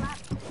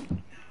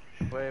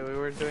 Wait, we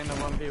were doing a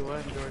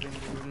 1v1, Jordan,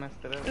 you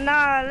messed it up.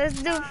 Nah,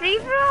 let's do free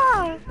for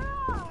all.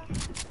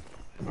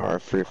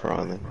 Alright, free for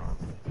all then.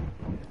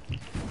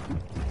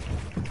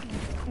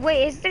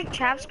 Wait, is there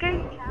trap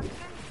screen?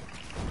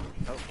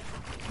 Nope.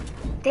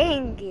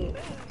 Dang it.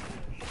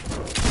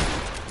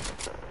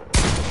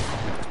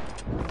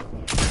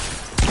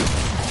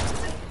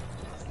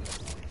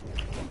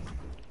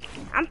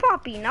 I'm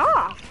popping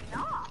off.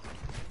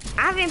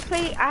 I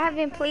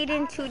haven't played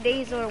in 2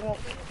 days or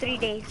 3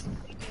 days.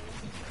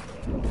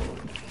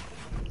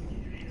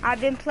 I've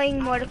been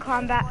playing Mortal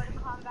Kombat.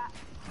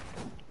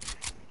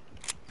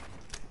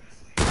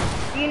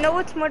 Do you know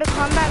what's Mortal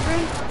Kombat,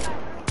 Bruce?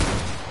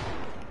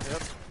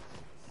 Yep.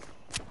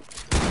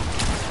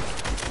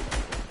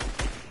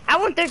 I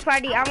want third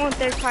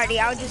party.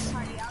 I'll just...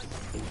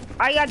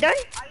 Are y'all done?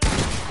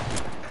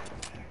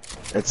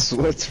 It's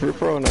free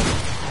for all now.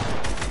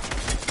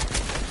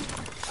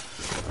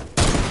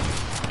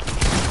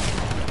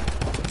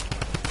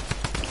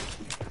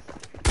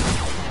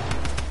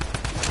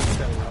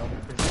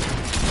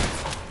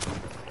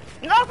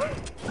 No!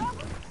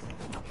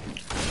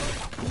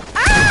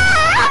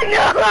 Ah!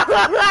 No!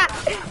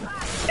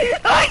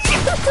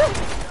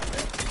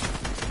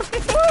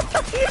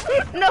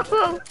 No!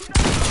 No!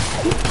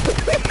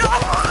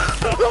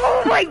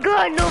 Oh my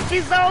god, no,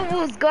 this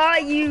almost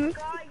got you.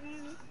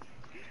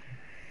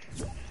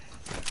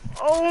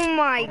 Oh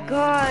my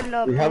god,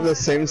 no. We have the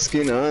same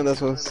skin on,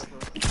 that's what's...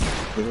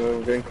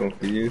 I'm getting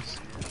confused.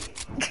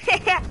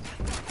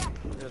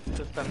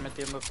 Se están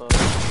metiendo todo.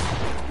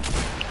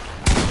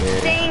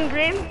 Yeah. Dang,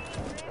 Grim.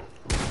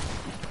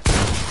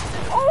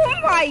 Oh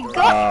my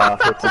god!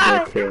 That's a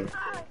good kill.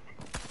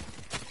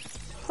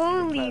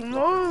 Holy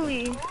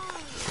moly.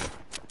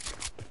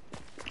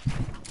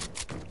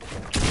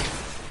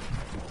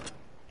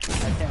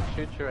 I can't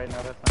shoot you right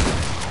now, that's not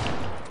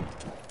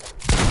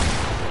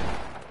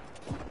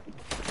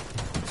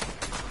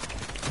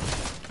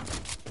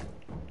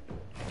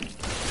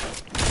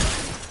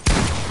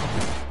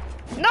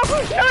No!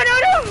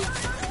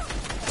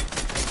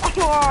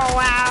 Oh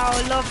wow,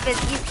 Lopez,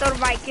 he stole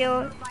my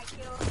kill.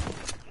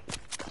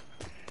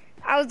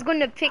 I was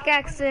gonna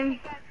pickaxe him.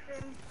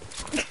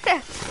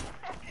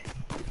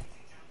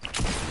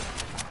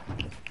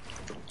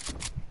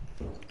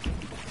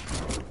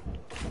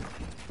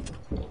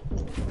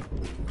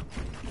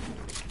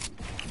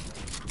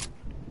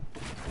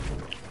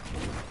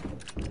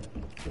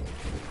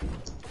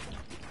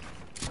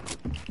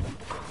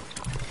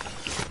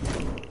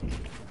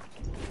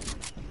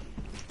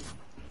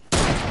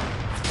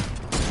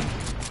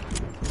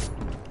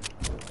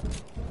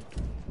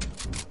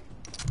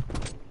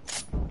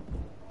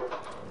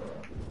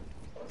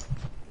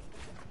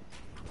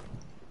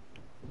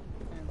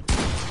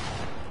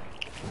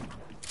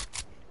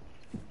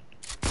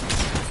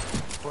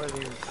 Four of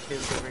these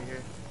kids over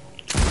here.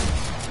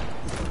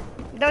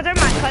 Those are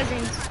my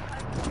cousins.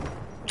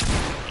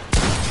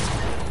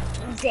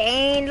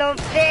 Dang,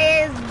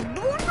 Lopez.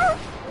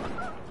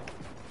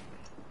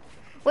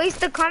 Wait,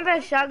 the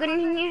combat shotgun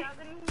in here?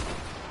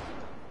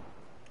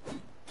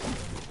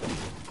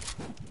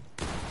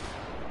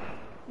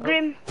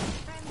 Grim.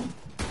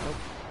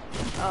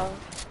 Oh.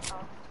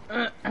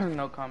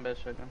 No combat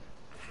shotgun.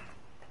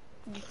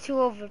 You're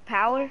too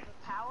overpowered.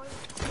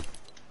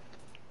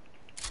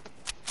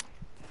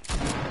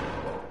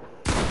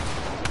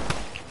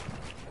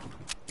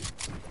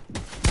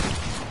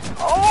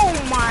 Oh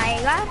my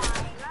god.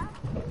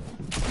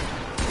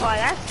 Oh,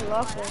 that's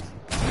Lopez.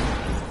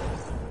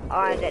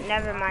 Oh,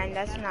 never mind.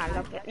 That's not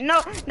Lopez.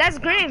 No, that's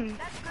Grim.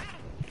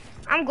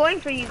 I'm going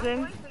for you,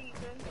 Grim.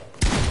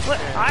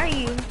 What are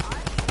you?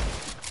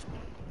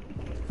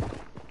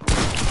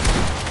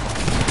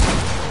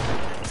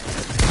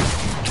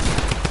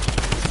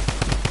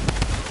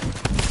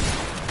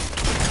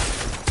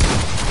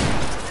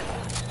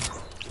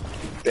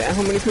 Damn,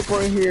 how many people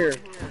are in here?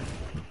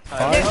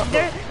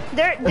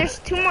 There's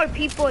two more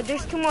people.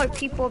 There's two more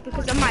people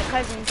because of my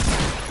cousins.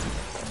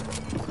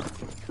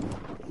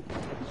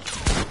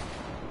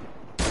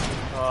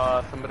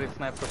 Somebody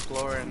sniped the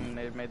floor and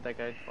they made that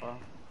guy fall.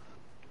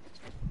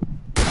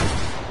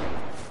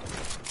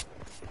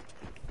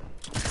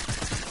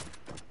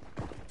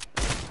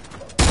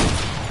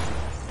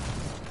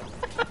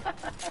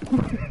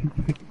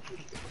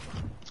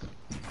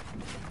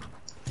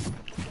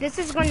 This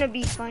is gonna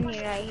be funny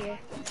right here.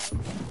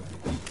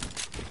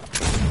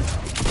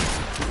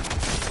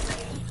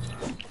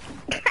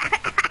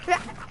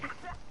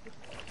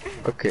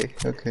 Okay,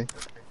 okay.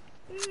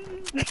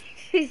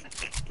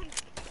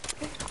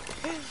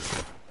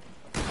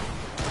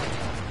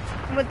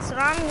 What's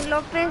wrong,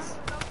 Lopez?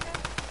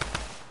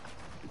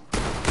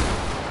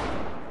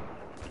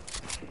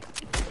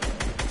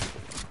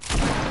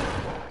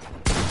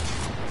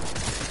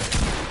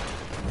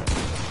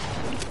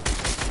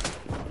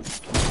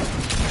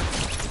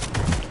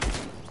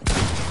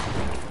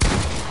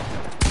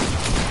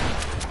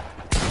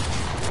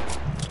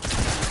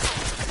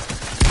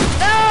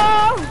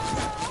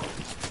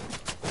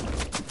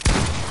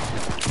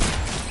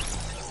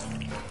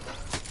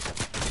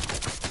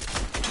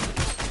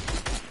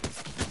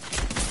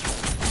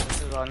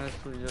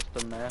 Honestly, just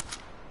a mess.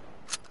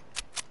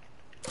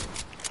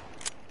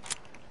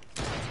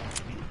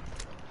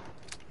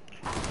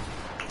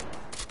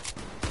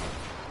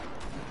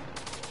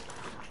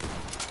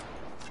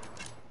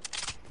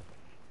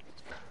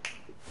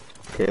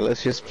 Okay,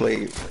 let's just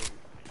play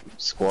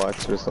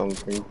squats or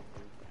something.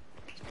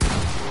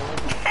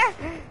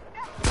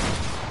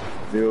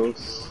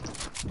 Bills.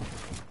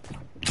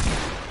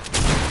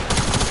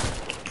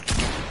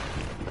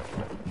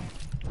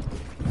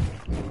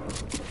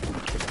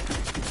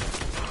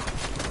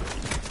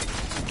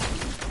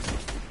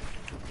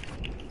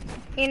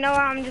 You know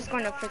what? I'm just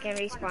gonna freaking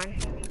respawn.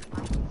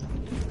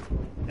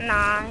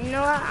 Nah, you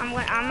know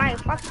what? I might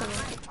fuck him.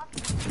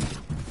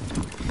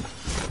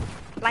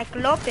 Like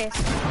Lopez.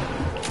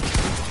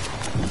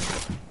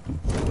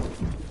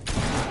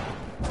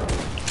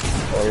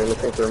 Oh, you're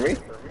looking for me?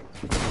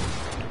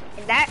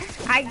 That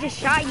I just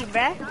shot you,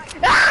 bruh.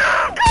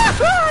 Ah,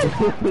 God!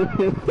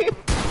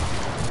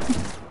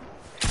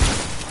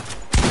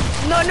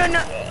 No.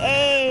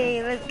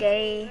 Hey, let's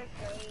go.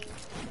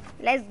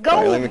 Let's go,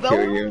 Alright, let me bro.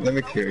 carry you. Let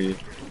me carry you.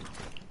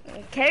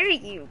 Carry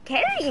you?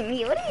 Carry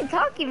me? What are you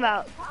talking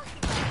about?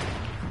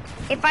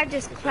 If I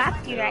just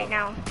clapped you right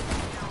now.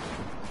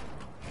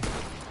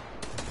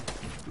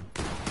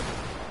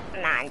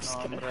 Nah, I'm just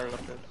kidding.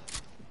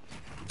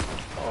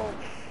 Oh.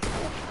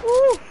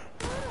 Woo.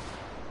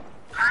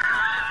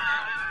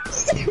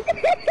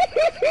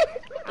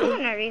 I'm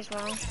gonna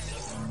respawn.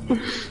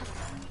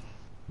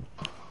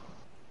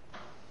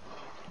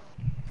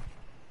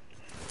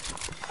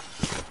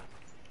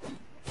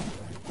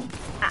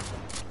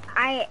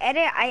 I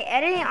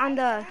edit on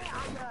the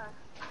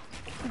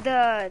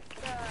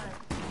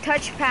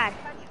touchpad.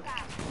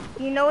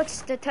 You know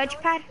it's the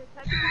touchpad?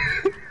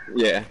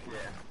 Yeah.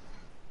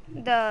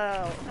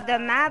 The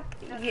map.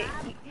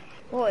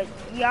 Well,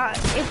 yeah.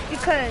 It's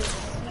because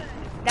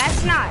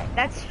that's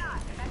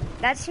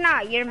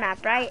not your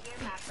map, right?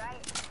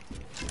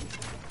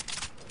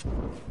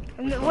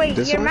 Wait,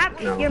 This your one? map.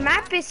 No. Your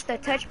map is the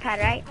touchpad,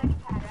 right?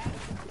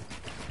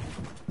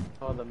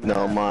 Oh, the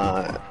No,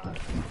 my.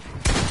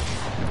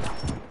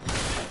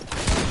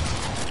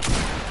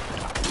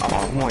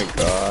 Oh my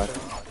god.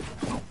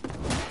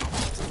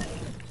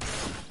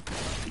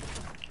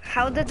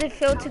 How does it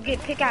feel to get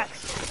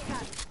pickaxe?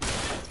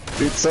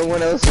 Dude,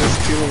 someone else is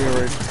killing me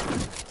right.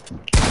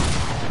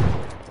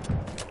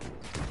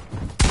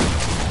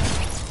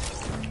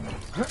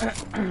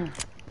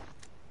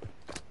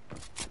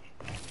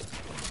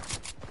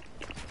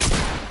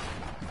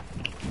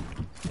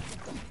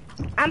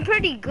 I'm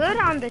pretty good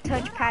on the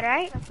touchpad,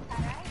 right?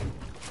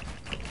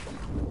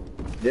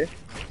 Yeah.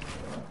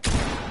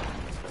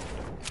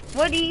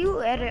 What do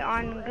you edit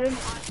on, Grim?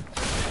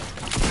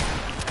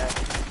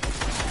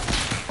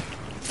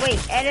 Wait,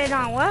 edit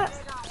on what?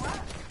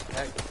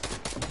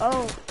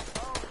 Oh.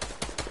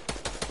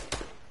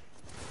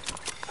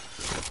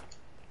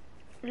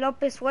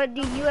 Lopez, what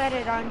do you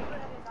edit on?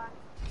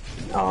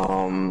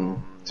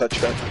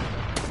 Touchpad.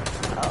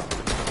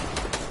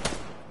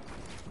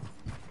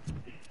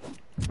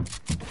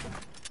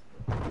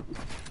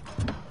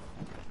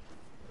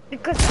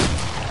 Because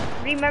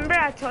remember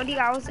I told you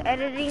I was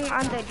editing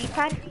on the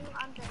D-pad?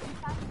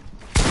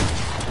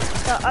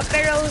 The up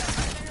arrows.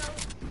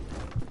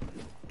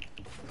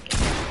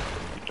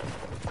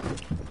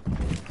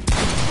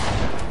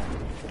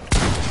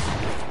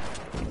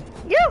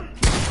 You.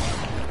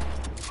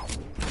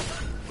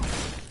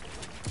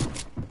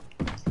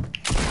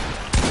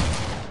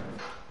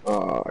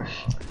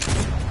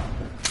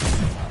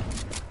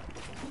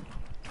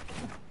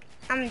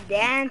 I'm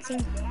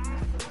dancing.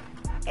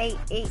 Hey.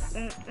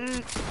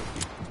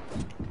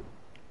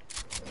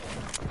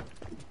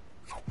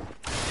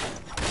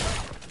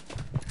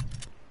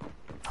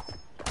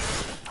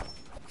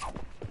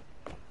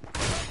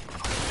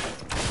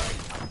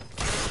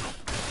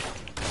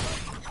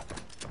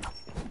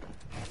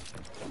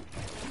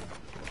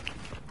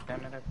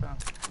 Damn it, I fell.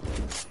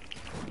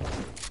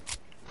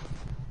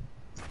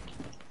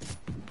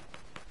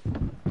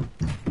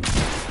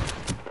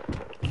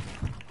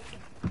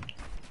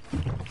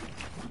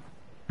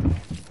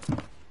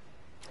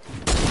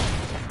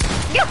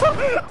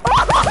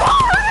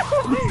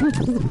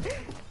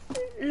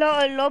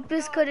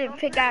 Lopez couldn't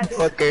pickaxe.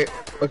 Okay,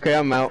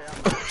 I'm out.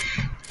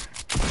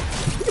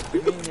 What do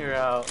you mean you're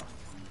out?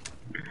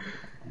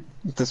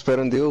 Te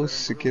espero en Dios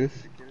si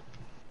quieres.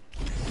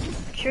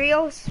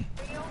 Trios.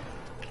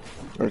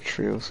 Or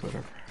trios,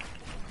 whatever.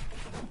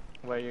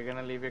 Why, you're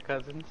gonna leave your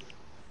cousins?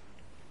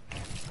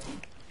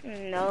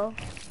 No.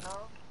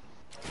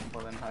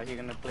 Well, then how are you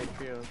gonna play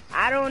trios?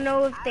 I don't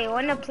know if they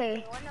wanna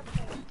play.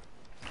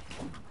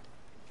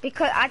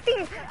 Because I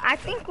think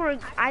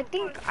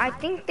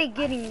they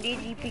getting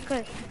ready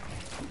because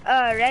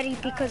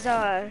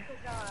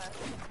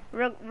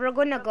we're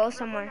gonna go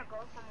somewhere.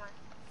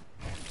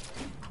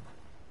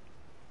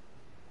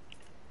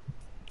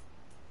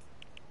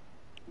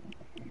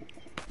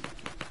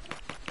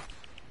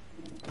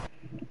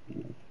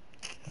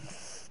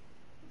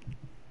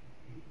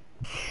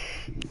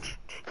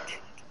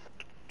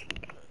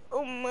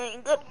 Oh my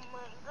god.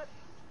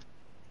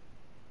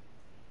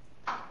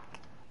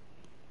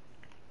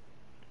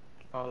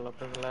 Oh,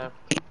 Lopez left.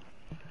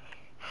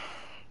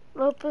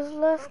 Lopez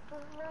left.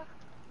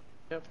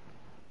 Yep.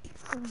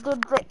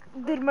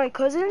 Did my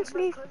cousins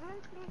leave?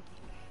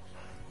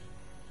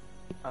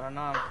 I don't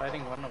know, I'm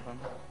fighting one of them.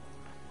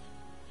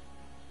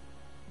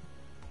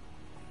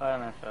 Oh,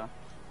 and I fell.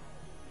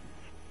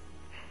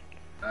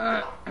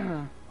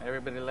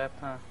 Everybody left,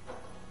 huh?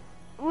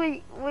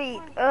 Wait,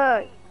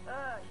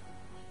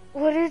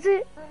 what is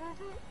it?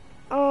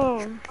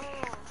 Oh,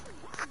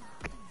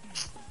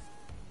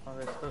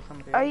 there's still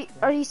somebody else.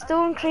 Are you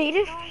still in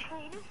creative?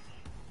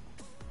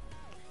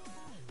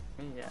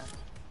 Me, yeah.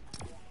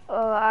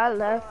 Oh, I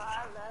left.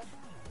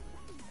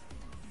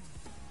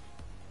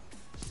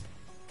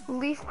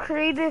 Leave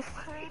creative.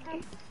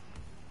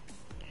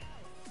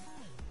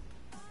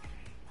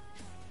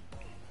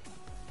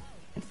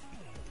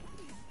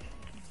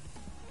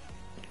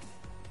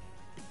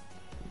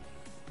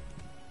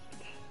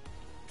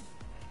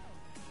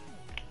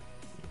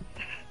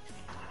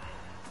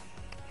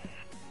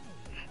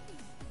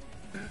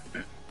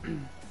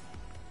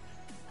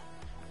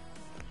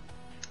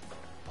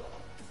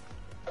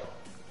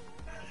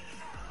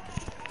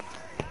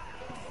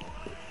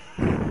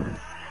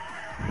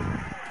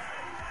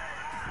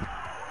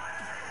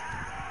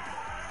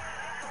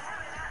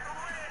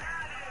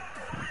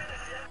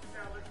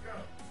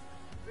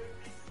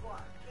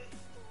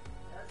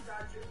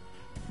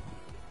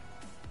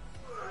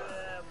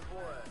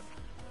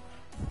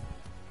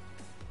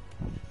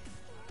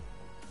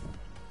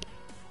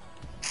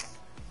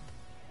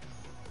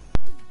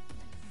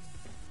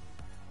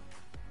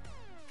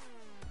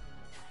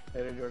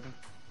 Later, Jordan.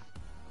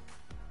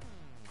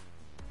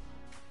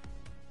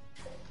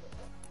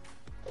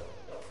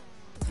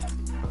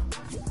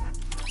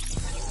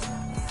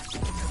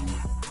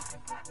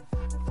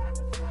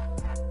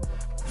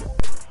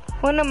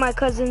 One of my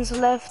cousins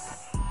left.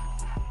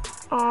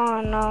 Oh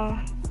no.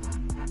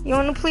 You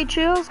wanna play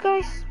trios,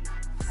 guys?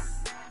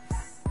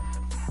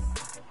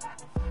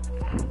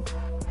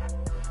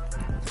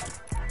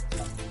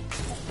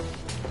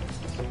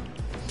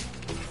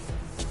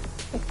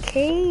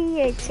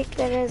 Okay, I take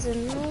that as a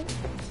no.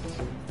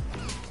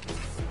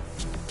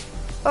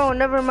 Oh,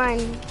 never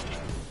mind.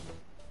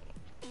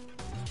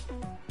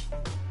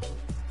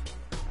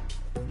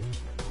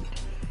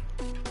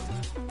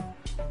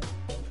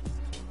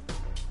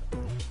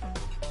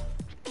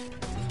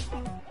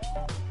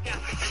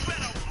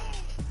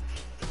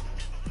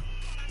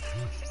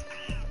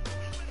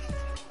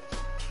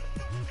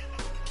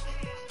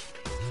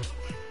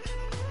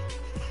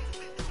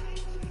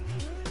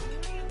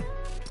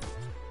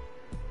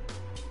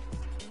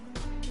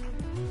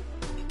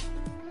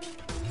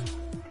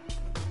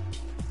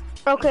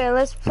 Okay,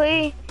 let's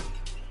play.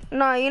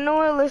 No, you know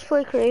what? Let's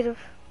play creative.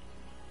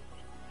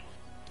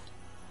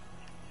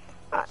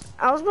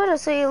 I was about to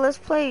say let's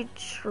play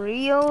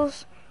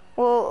trios.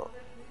 Well,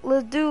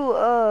 let's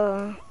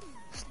do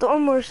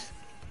Stormers.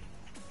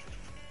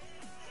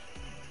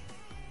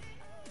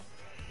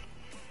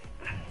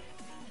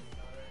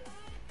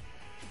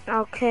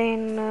 Okay,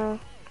 no.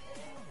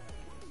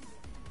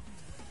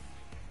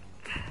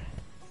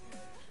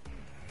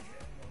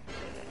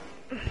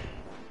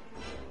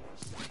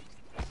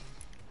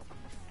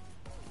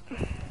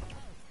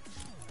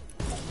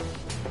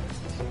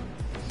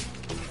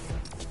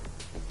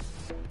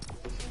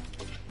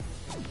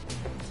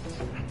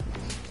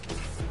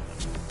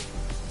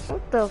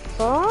 What the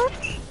fuck?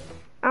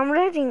 I'm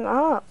reading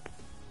up.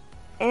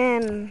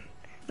 And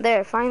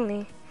there,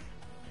 finally.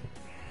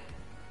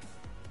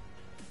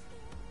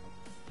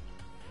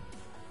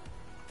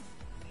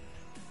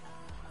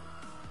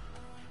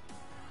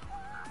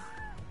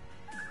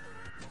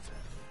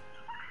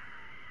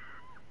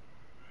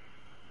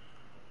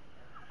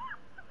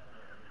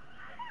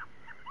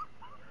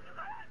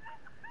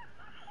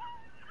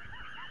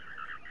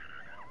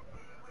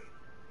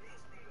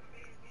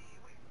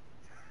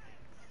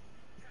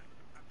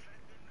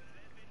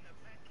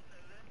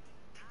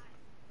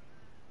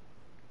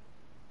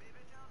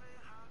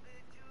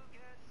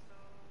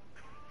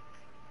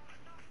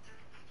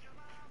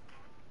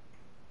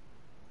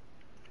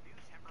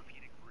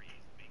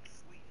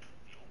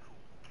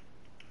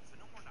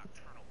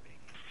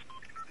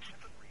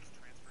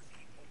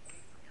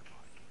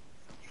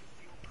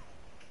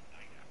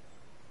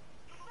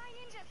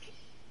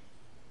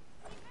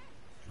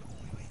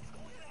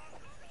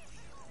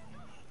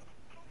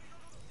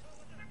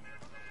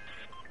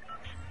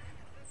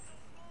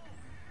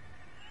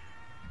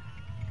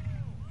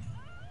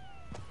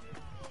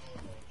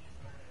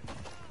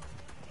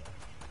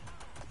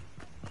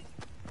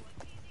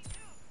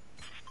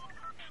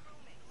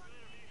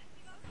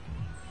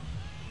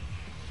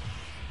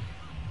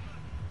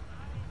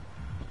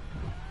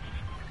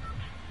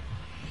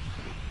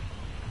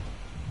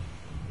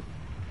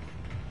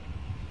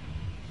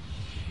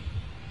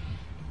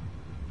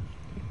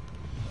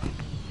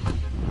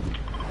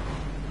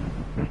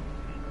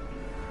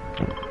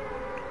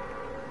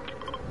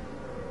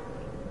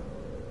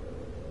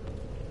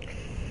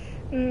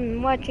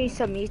 Watching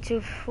some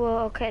YouTube. Well,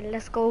 okay,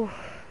 let's go.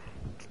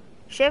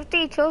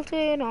 Shifty,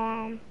 tilted,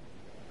 where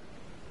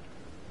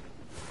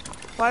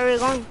are we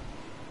going?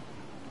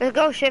 Let's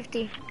go,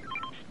 Shifty.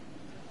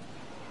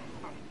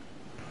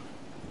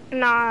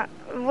 Nah,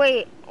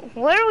 wait,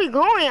 where are we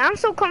going? I'm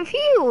so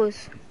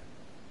confused.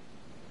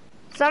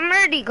 So I'm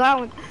already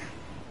going.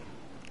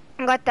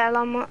 Got that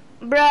llama.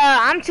 Bruh,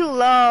 I'm too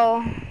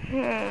low.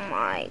 Oh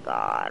my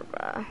god,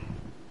 bruh.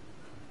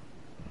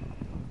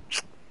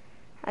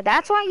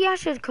 That's why y'all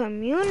should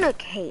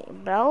communicate,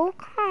 bro.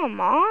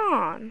 Come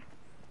on.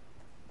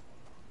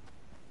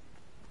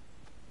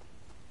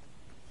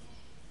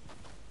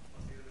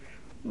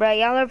 Bruh,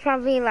 y'all are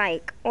probably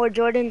like, or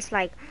Jordan's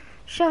like,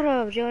 shut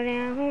up,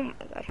 Jordan. Oh my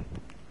god.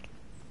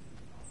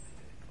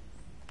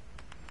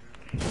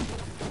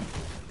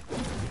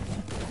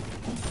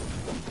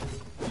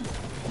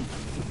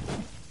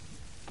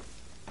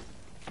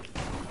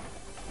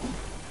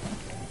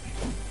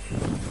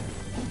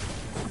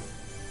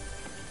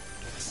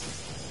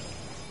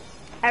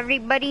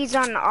 Everybody's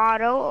on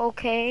auto,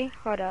 okay.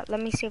 Hold up,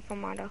 let me see if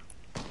I'm auto.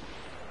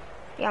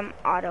 Yeah, I'm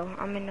auto.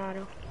 I'm in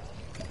auto.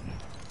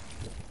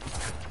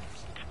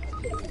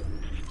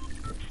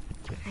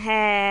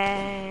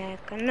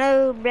 Heck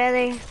no,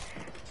 brother.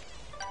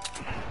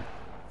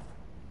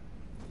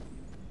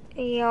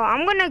 Yo,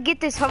 I'm gonna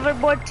get this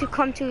hoverboard to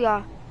come to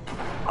y'all.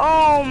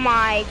 Oh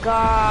my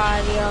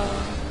god, yo.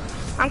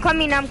 I'm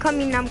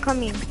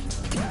coming.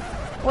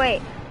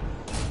 Wait.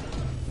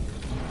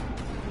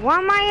 Why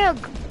am I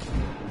a...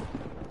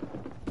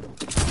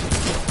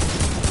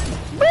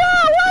 Bro,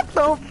 what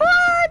the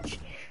fudge?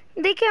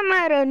 They came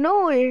out of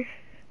nowhere.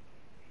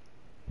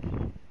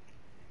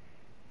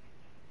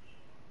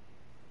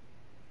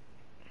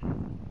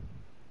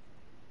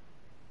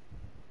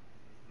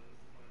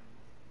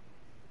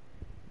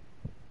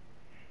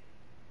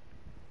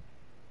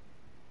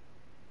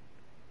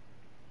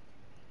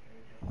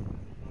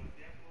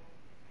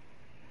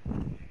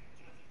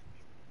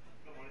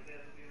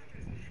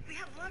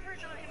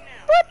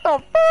 What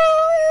the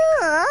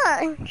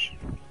fudge?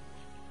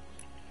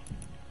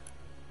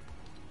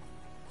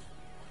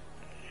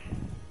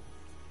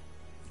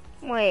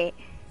 Wait.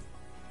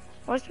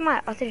 Where's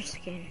my other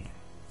skin?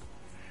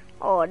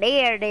 Oh,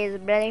 there it is,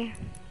 brother.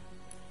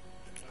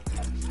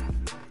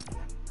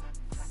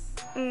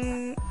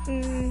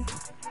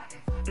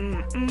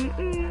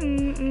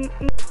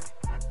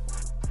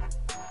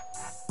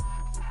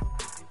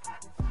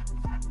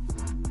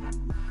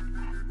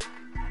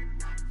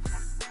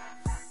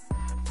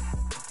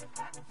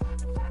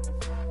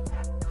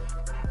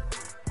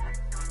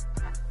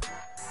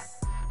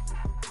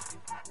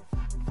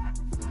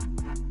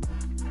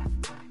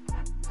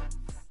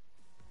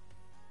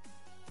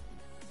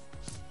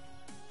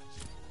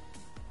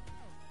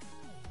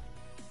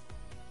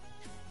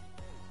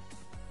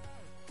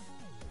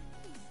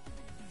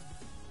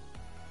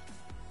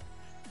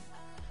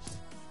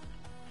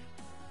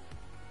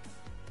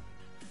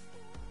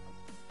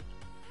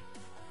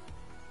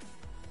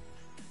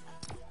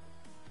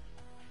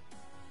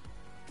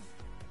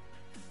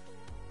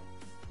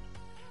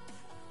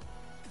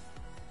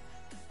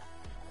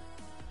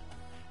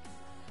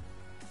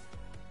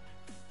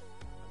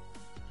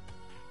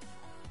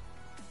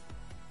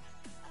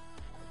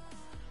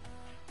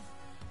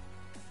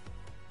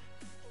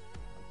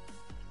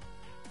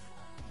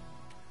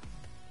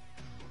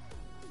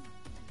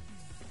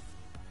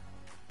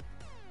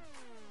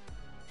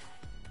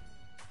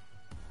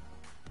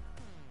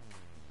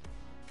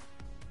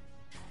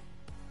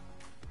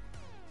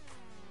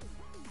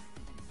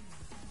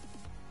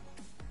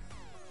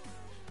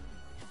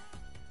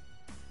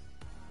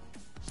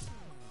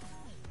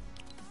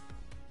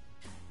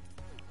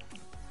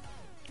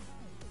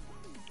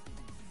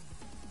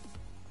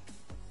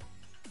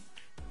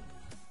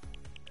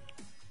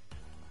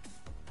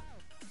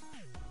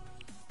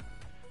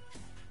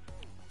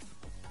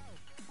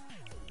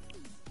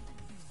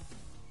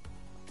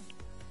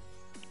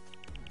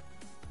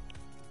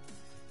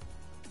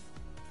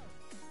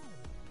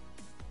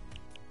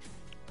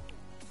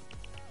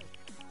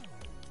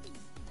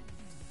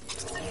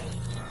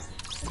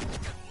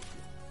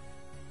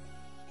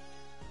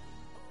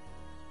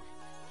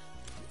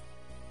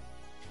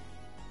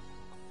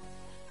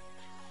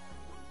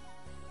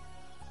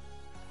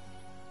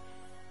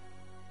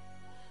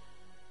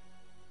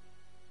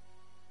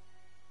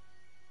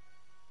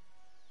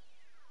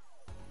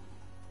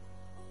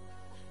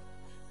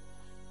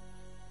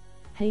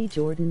 Hey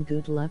Jordan,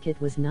 good luck. It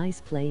was nice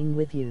playing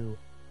with you.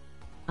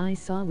 I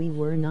saw we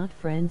were not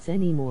friends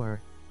anymore.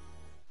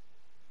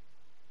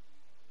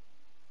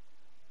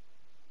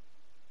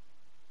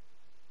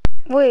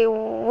 Wait,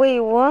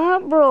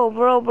 what?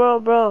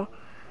 Bro.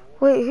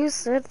 Wait, who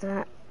said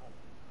that?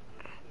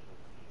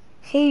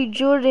 Hey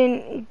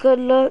Jordan, good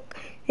luck.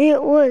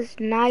 It was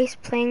nice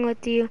playing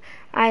with you.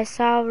 I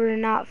saw we're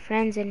not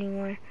friends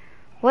anymore.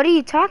 What are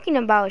you talking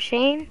about,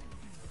 Shane?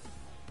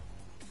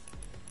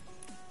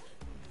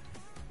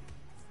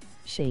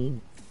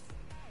 Shane.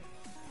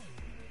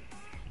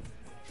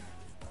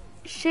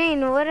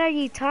 Shane, what are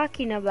you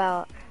talking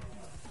about?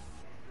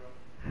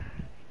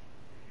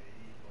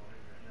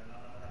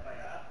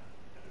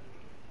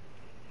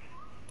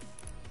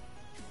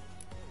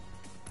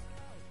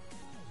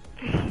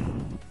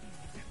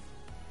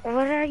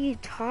 What are you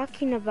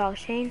talking about,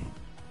 Shane?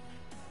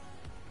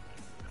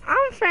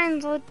 I'm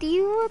friends with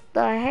you. What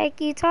the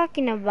heck are you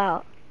talking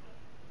about?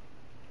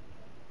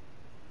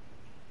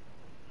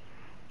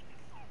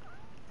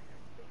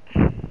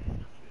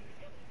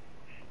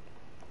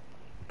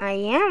 I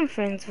am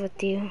friends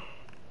with you.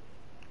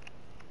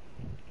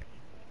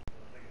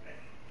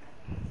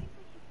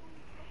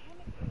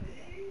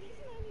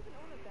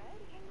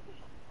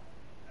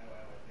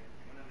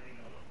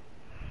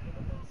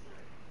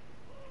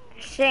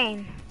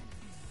 Shane.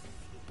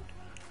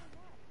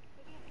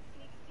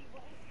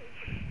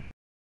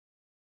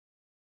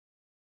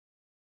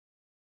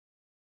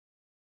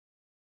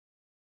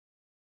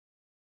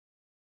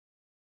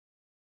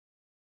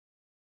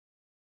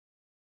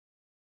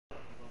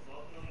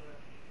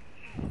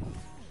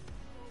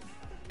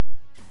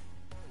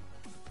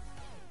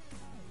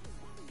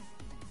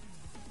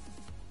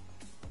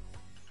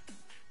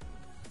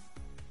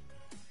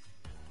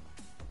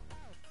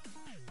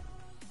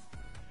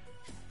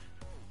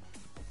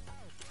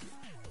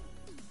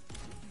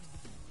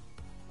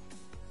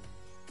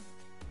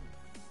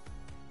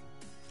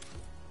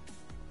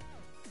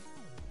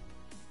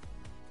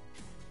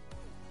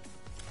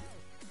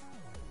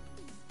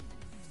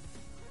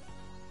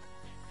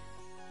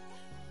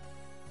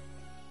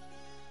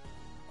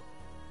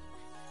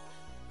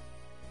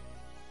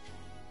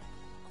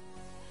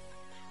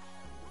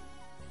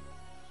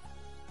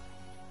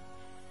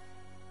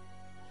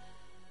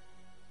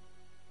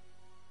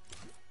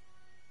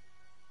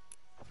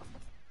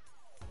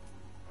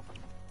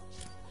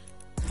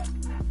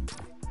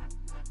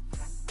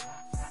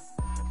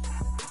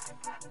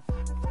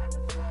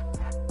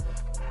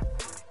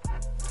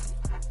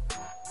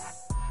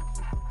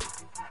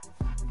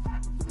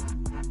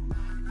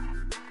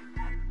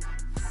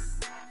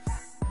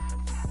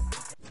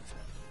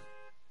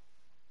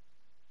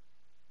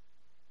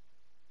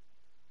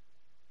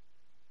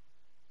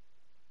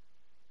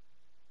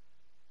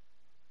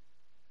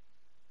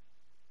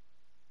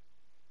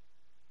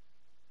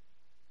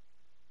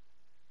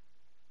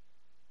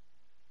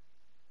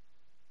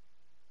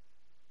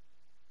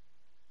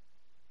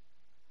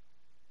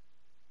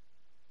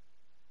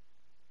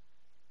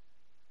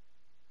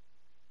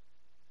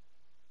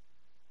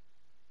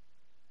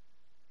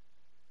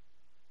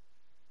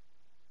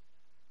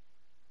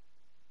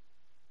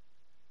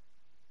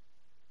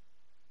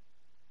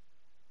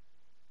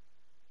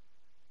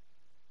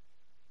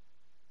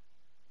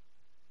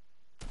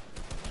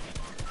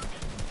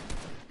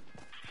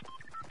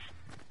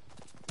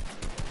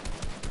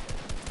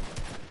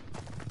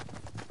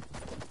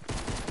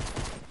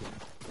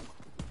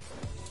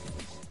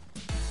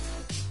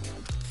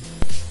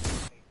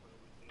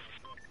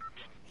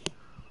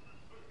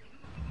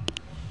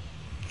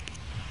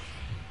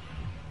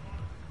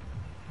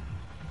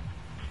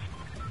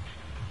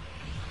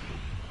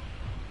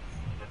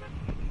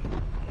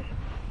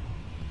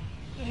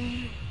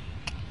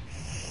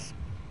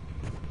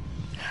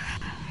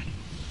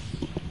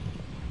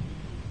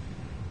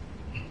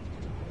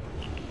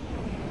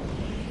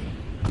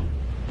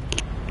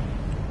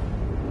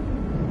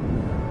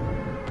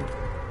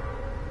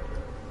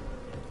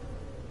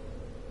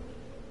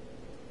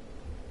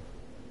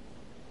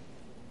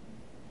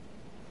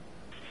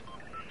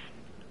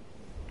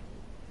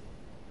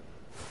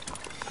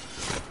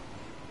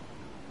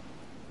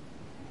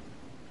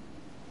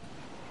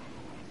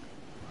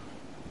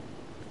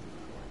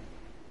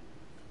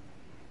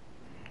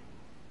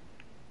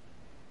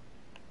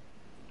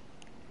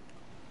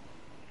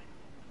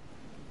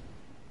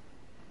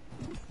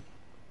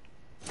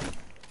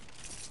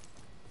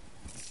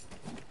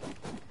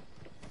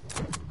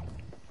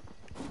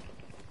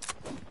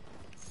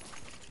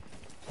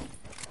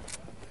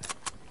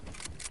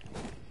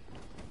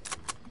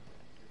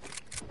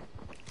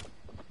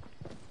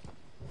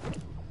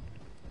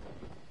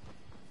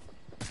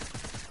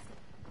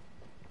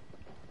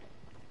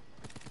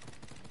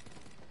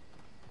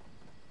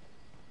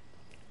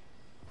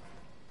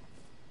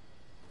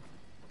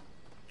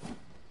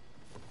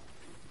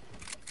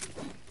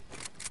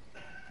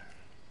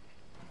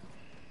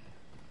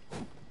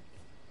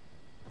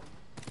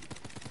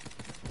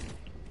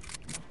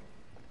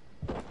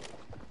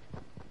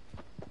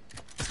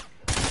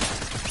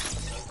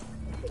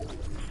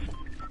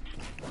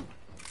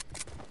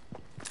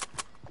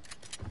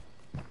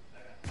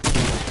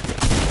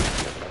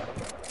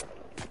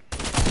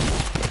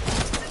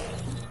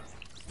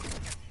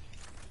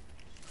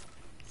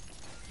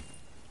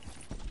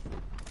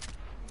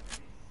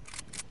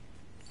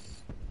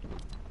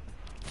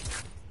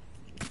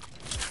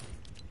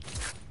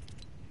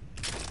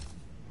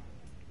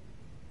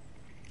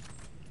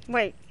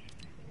 Wait,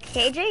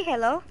 KJ,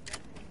 hello?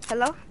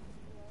 Hello?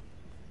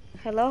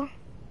 Hello?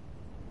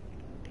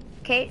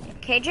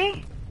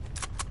 KJ?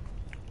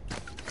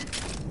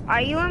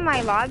 Are you in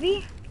my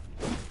lobby?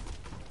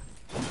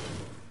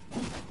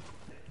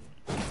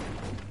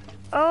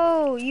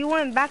 Oh, you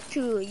went back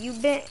to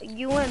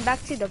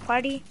the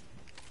party?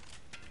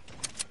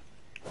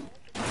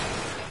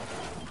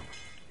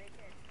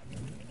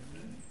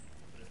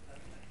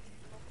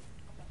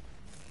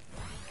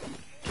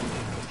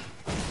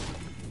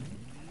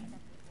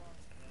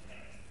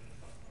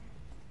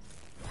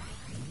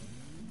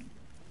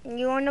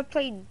 You wanna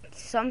play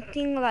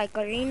something like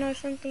arena or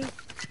something?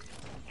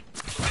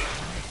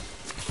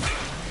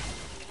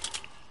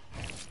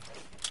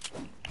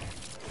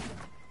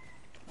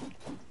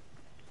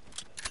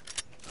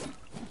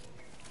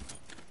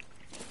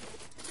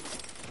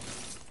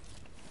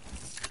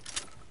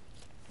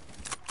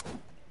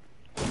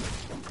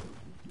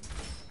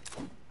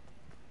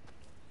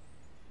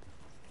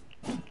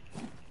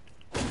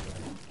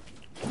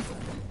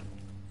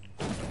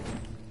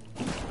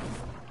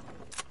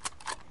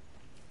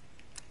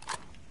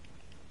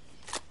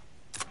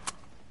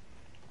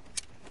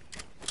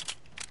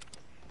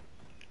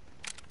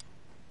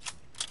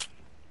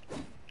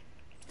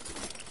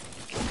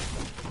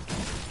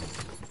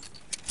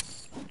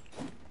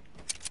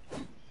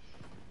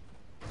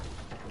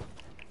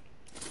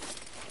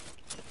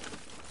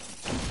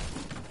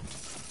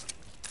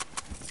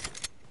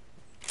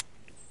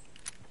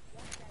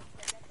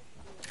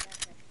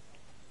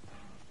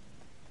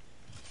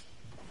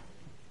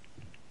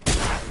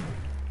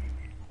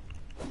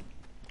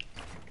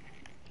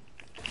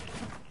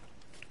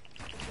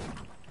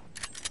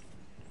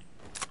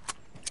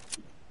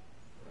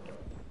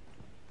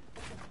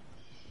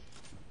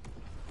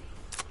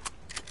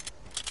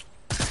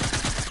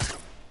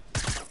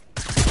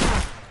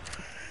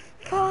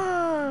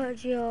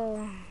 Fudge,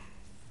 yo.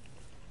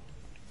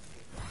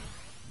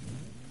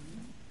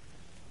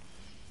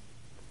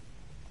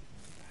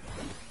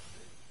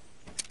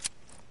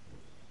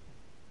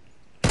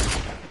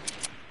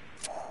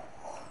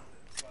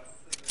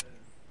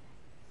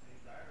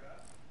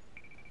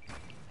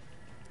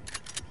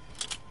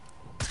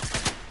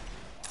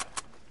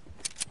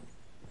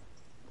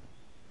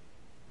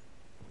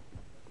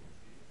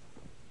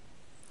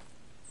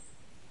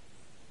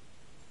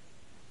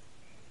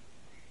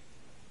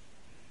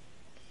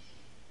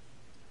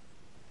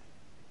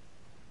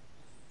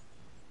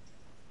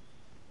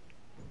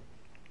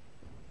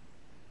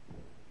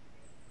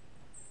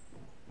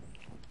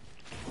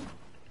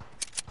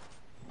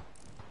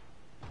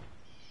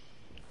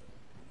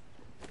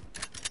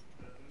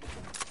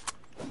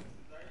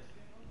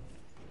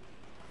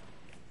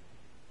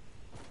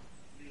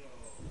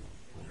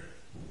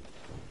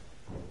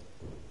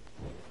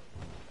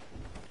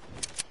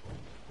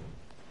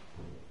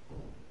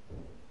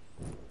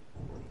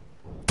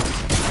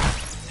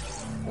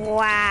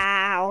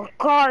 Wow,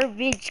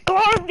 garbage,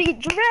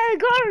 garbage,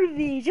 red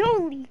garbage,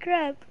 holy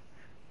crap.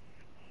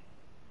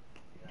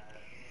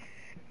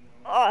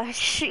 Oh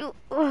shoot,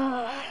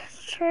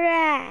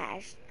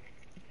 trash.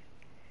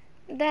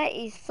 That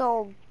is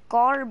so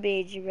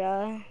garbage,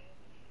 bro.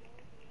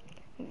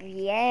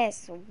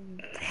 Yes,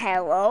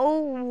 hello,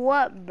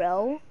 what,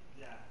 bro?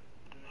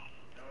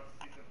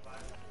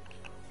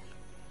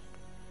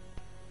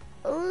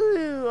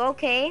 Ooh,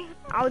 okay,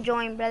 I'll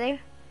join, brother.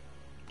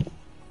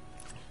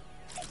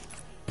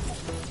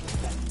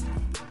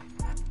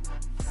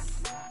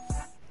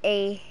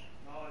 A.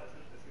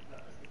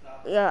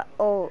 Yeah,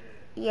 oh,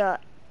 yeah,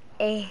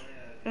 A.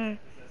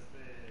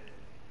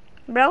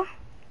 Bro?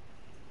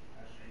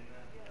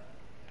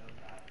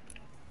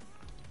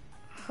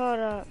 Hold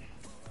up.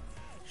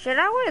 Should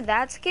I wear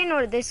that skin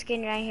or this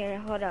skin right here?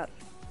 Hold up.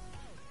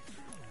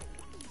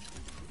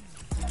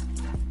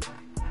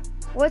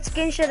 What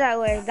skin should I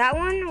wear? That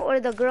one or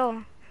the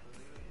girl?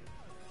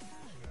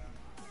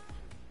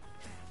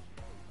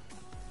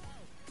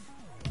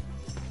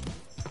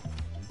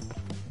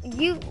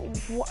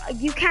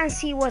 You can't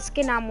see what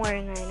skin I'm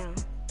wearing right now.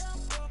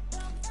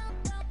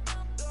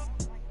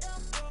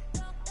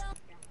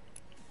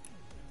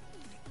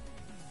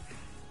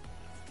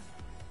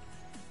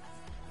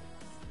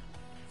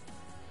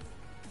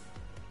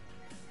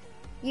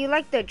 You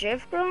like the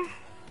drift, bro?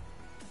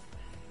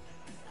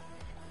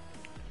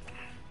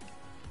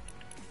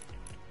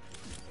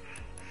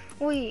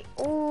 Wait,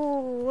 oh,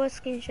 what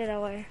skin should I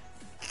wear?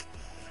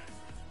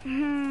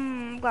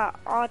 Got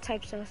all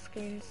types of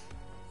skins.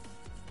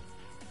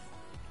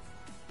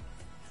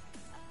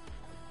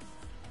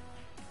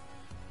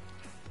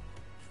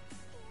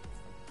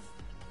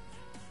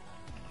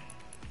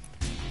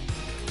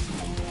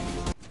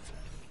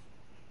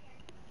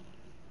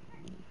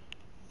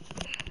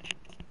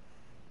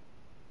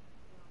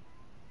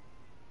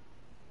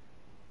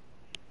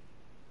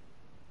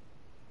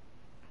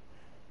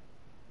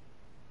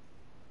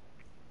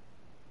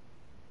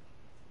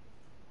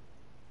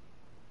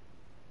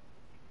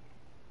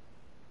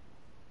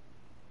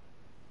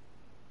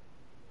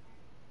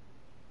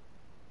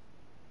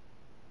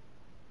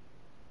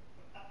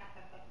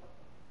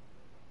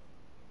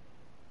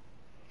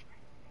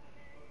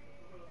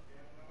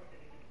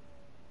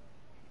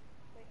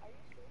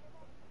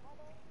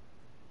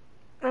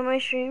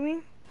 Fortnite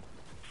streaming?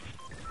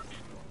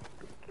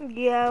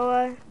 Yeah,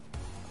 what?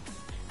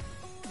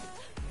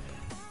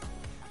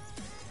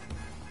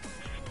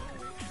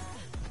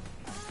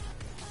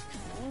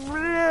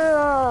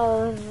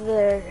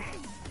 Brother.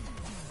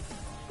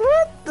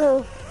 What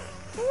the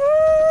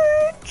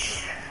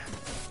fudge?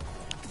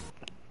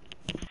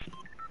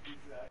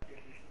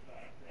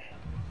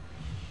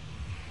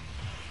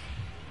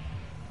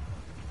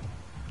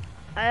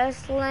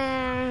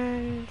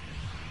 Iceland.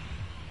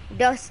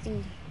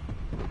 Dusty.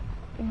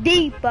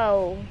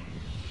 Depot.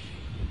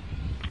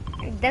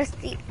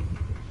 Dusty.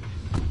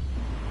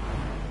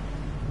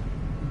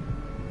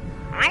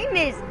 I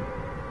miss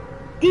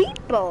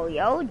Depot,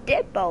 yo.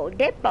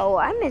 Depot.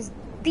 I miss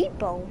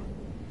Depot.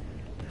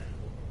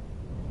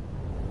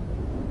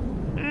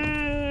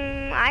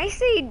 I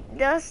say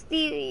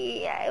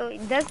Dusty.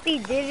 Dusty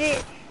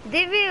Divot.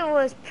 Divot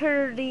was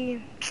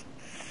pretty.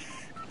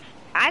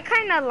 I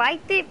kind of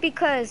liked it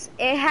because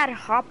it had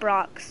hop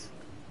rocks.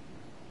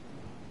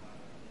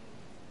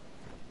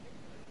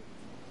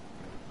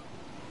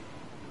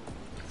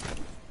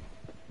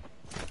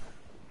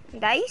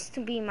 That used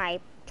to be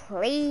my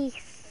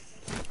place.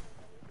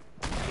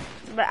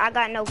 But I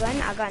got no gun.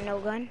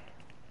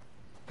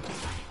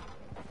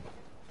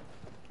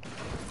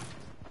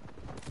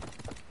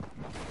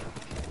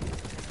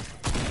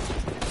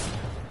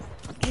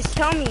 Just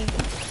tell me.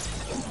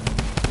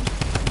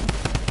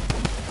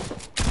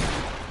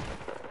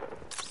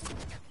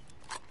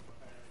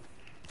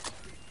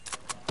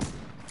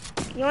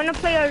 You wanna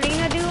play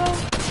arena duo?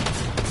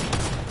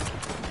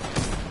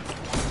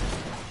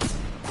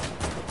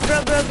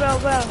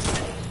 Bro.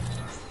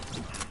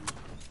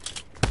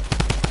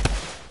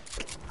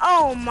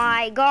 Oh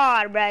my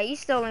god, bro. You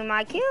stealing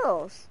my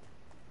kills.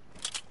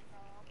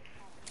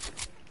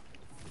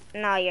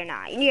 No, you're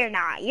not. You're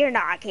not,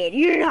 kid.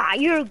 You're not.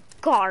 You're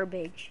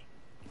garbage.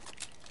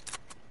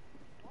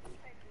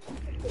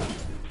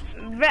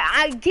 Bro,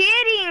 I'm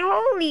kidding.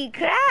 Holy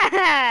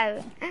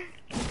crap.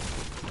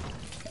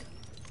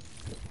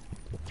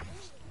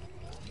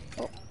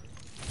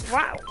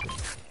 Wow.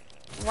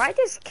 Why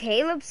does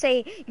Caleb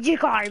say, you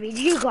garbage?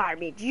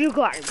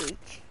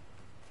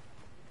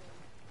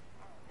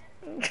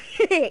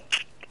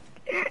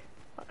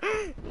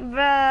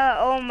 Bruh,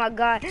 oh my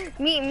god.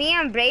 Me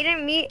and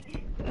Brayden, bruh.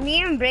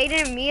 Me and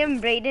Brayden, me and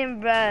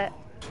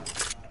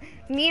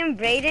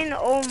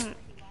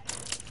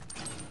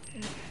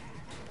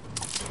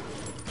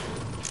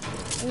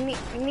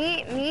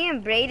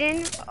Brayden,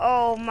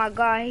 oh my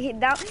god,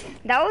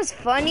 that was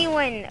funny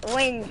when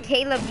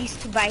Caleb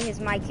used to buy his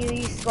mic.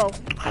 He used to go,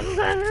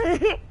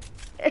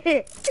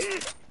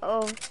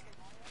 oh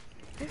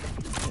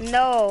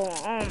no,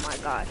 oh my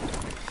god.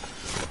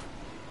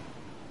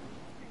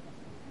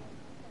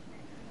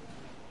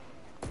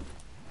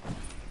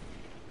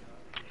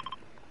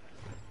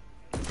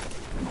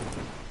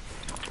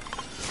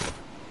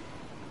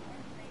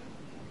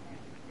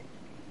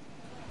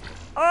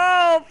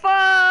 Oh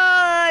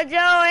fudge,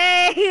 oh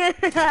hey.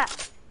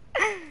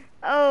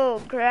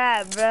 Oh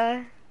crap,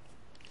 bruh.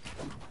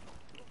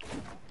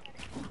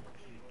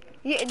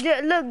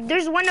 Yeah, look,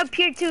 there's one up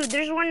here too.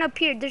 There's one up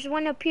here.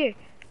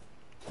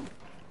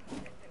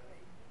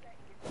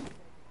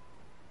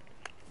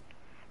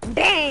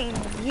 Bang!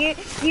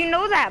 You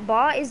know that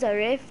ball is a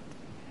rift.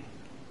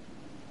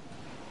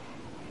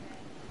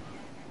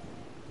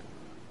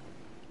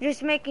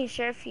 Just making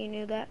sure if you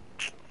knew that.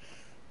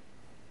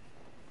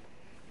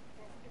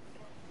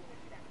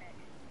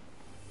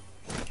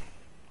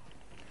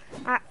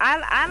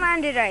 I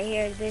landed right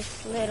here,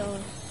 this little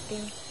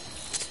thing.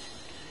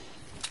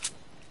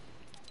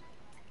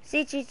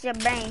 See,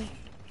 bang.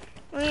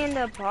 We in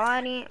the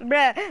party,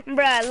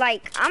 bruh.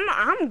 Like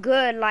I'm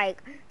good.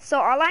 Like, so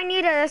all I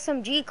need is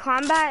SMG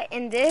combat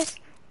in this,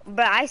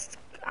 but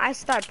I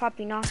start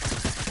popping off.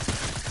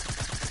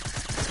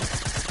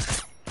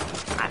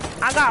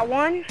 I got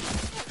one.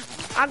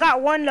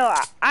 Though.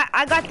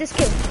 I got this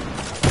kid.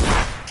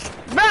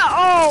 Bruh,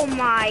 oh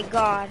my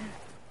god.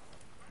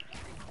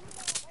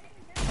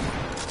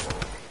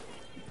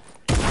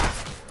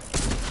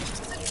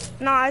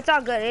 No, it's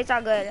all good.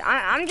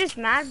 I'm just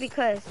mad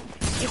because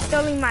you're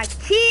stealing my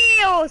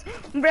kills,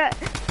 bruh.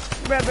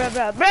 Bro,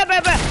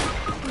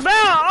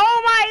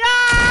 oh my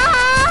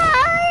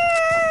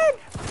god!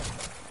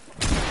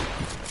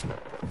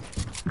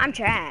 I'm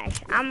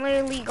trash. I'm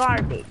literally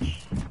garbage.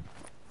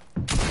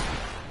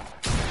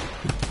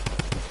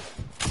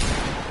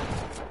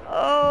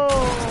 Oh,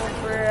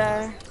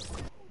 bruh.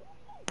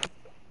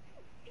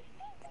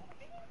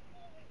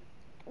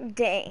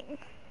 Dang.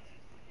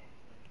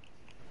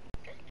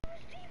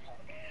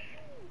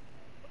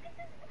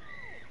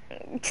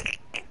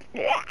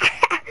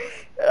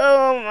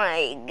 Oh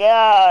my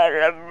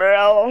god,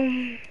 bro.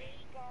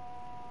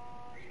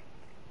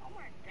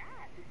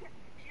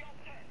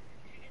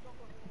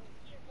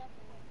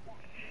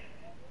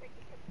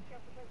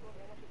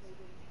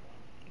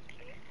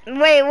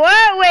 Wait,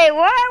 what? Wait,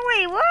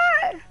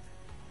 what?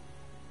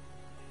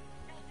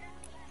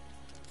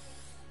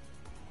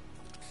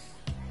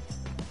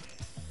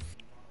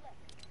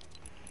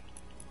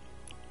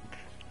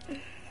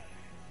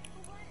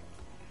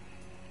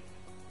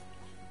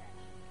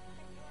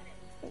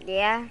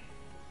 Yeah.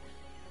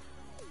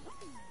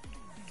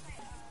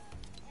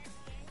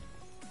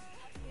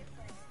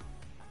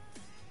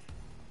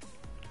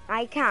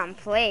 I can't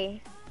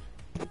play.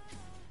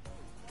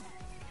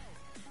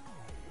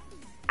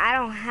 I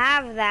don't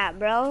have that,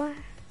 bro.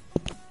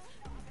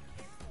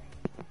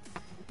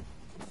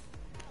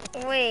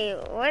 Wait,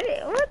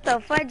 what the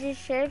fudge is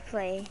share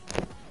play?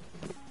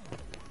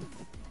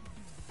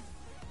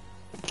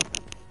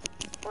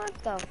 What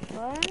the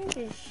fudge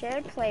is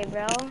share play,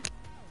 bro?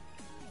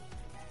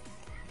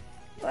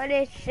 What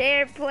is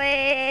share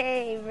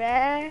play,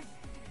 bruh?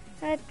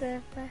 What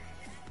the fuck?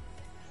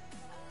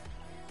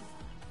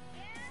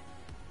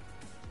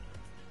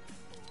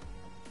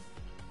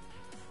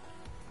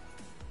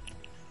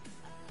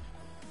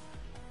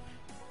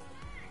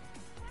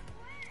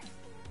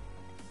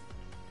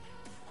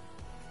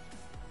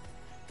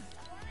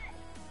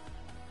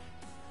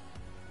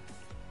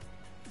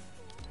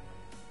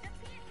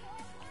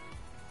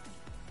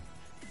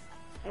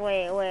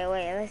 Wait,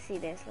 let's see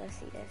this.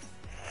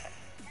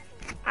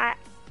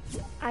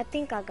 I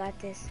think I got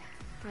this.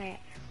 Alright.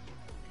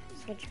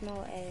 Switch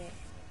mode,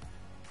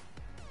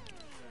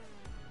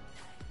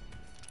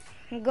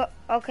 edit. Go.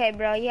 Okay,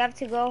 bro, you have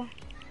to go.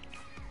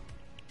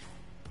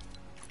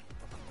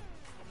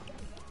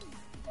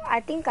 I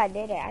think I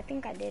did it.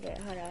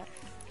 Hold up.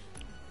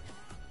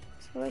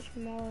 Switch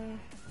mode.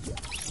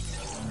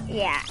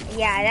 Yeah,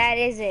 that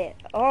is it.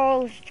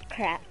 Oh,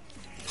 crap.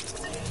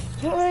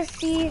 Let's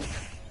see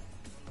if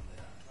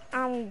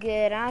I'm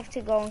good. I have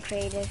to go in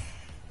creative.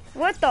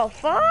 What the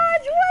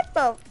fudge? What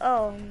the?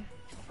 Oh.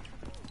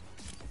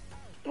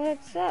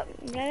 What's up,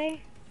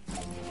 ready?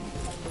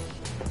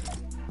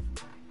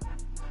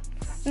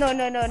 No.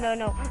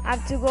 I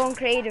have to go in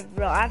creative,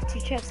 bro. I have to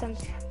check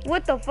something.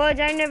 What the fudge?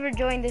 I never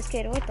joined this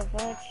kid. What the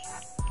fudge?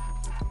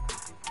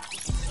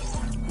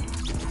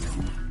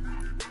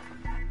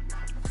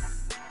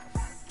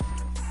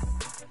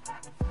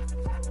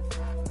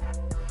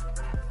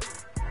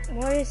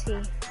 Where is he?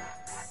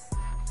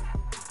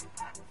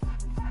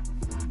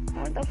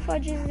 What the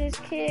fudge is this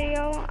kid,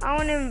 yo? I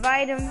want to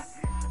invite him.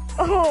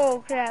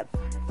 Oh, crap.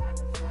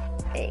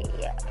 Hey.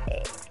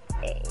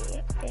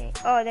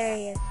 Oh, there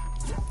he is.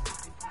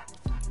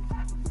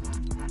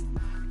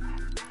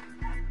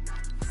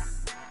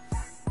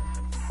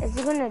 Is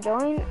he gonna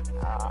join?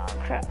 Oh,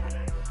 crap.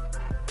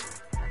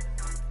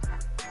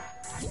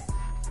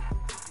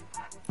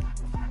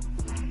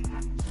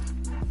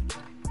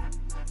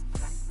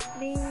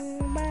 Bing,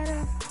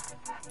 bada.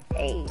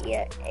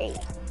 Hey.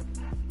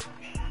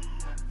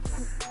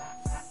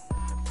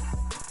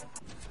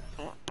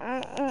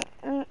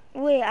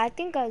 Wait, I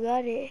think I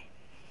got it.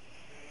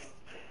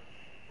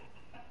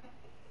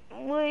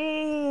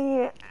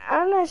 Wait,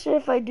 I'm not sure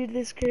if I did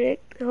this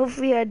correct.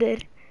 Hopefully I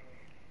did.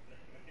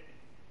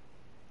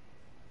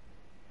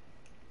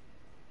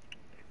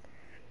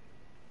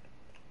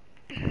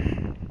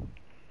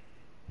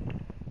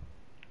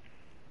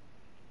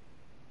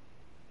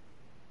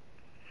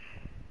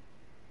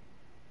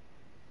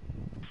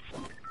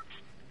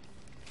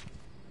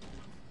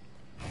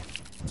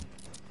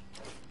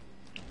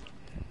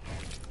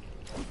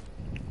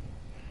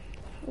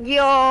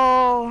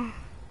 Yo,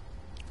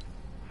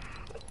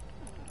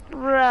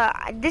 bruh,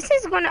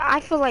 I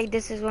feel like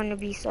this is gonna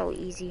be so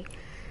easy.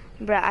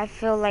 Bruh, I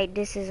feel like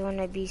this is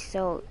gonna be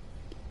so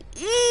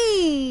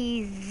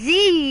easy.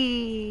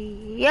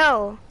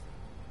 Yo.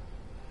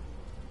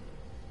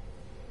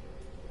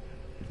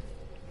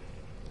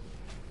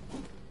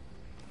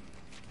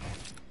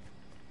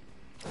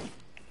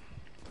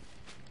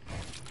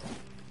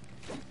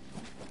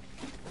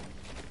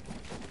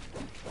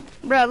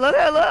 Bruh, look,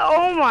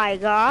 oh my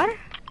god.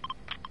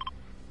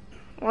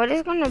 What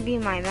is gonna be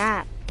my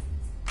map?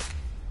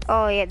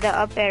 Oh yeah, the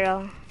up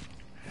arrow.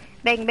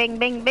 Bang,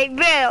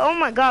 bruh, oh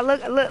my god,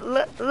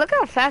 look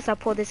how fast I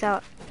pulled this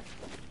out.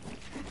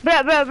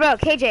 Bruh,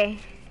 KJ.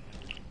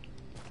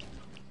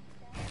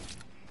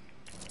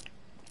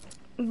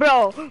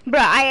 Bro,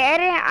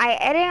 I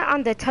edit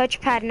on the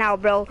touchpad now,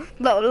 bro.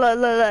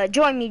 Look,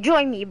 join me,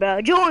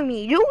 bro. Join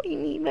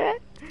me, bro.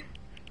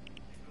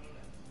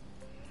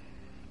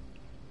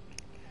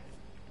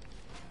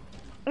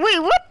 Wait,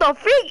 what the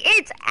freak?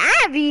 It's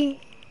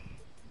Abby.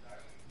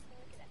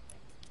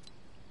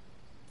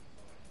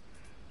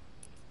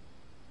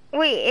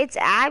 Wait, it's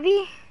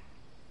Abby?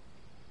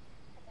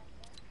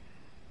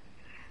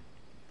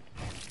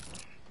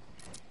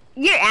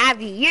 You're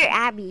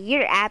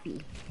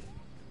Abby.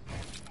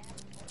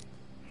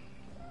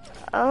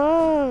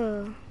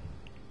 Oh.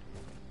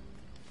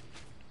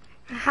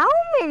 How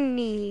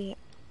many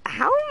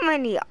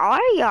are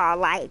y'all?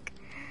 Like,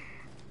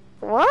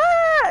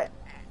 what?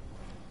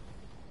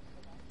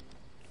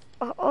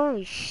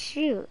 Oh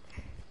shoot.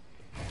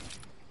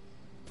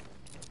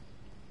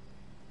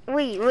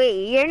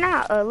 Wait, you're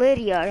not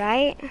Lydia,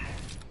 right?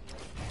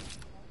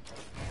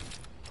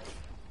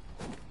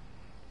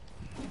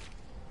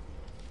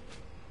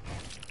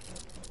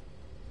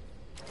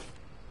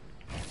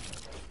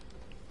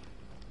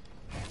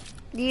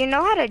 Do you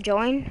know how to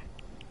join?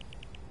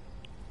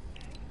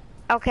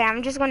 Okay,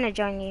 I'm just gonna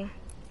join you.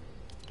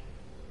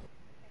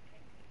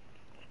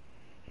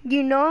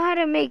 You know how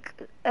to make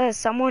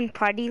someone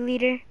party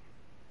leader?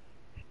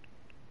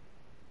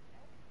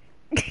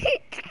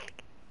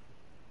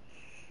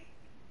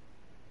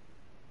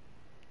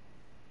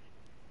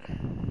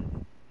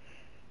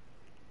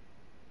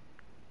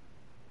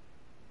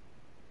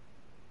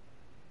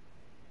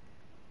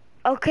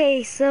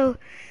 Okay, so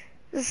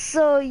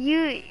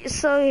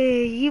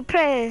you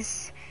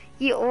press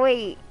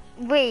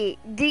wait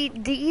do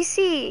you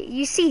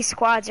see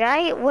squads,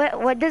 right?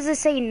 What does it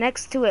say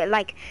next to it,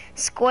 like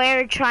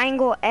square,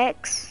 triangle,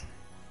 X?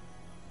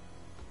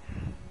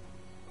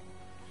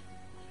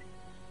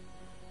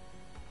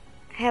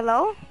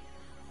 Hello?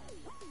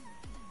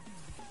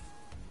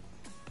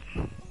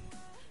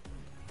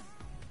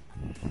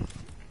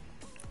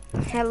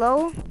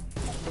 Hello?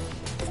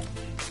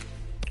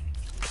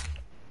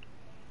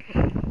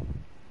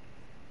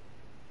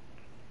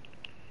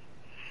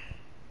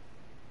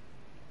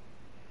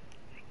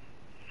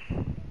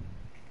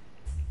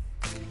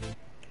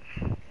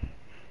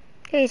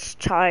 It's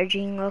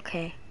charging,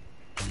 okay.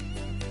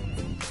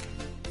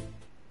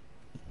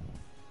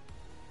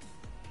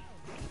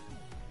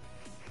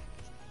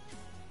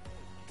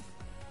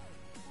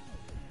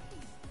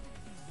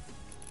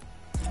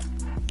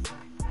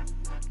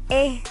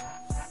 Hey,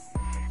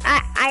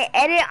 I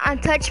edit on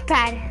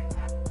touchpad.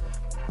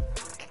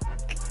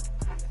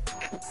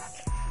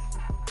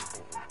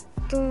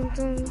 Dun,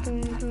 dun,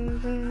 dun, dun,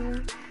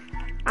 dun.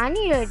 I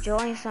need to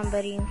join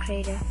somebody in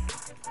creative.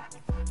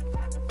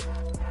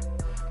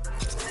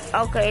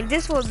 Okay,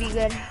 this will be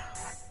good.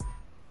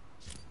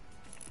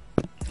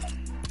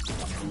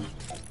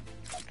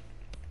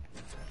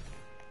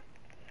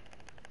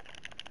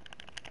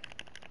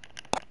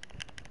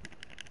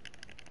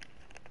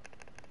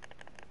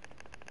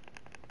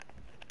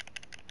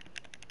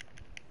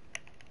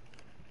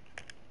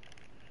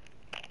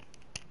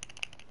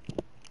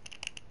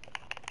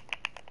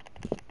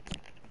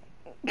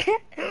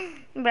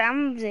 But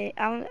I'm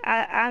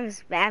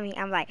spamming.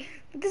 I'm like,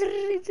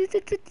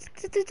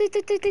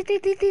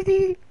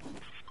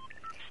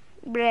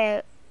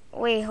 bruh.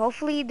 Wait,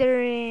 hopefully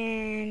they're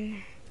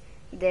in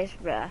this,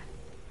 bruh.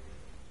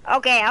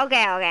 Okay.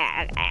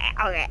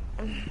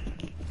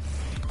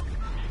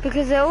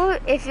 Because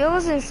if it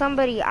was in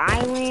somebody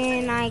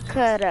island, I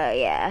coulda,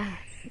 yeah.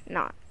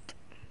 Not.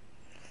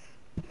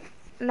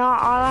 No,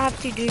 all I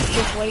have to do is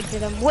just wait for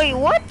them. Wait,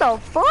 what the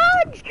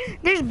fudge?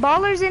 There's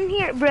ballers in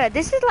here, bruh.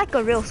 This is like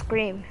a real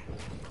scream.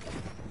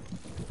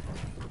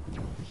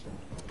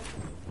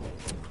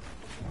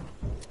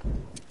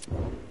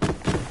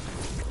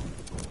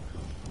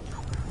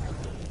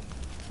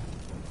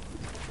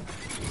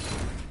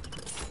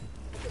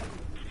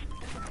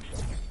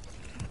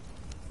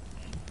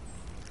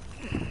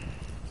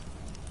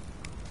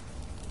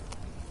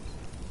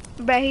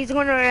 Bruh, he's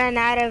gonna run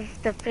out of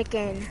the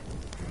freaking.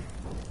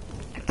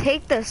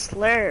 Take the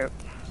slurp.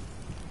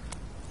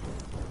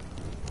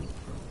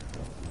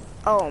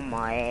 Oh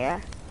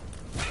my.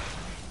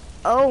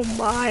 Oh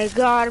my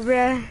god,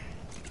 bruh.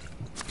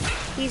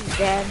 He's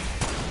dead.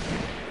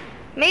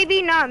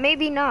 Maybe not.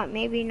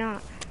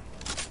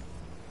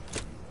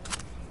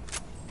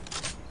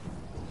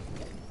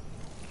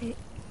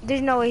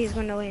 There's no way he's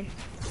gonna win.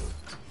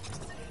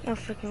 No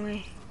freaking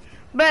way.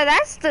 Bruh,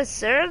 that's the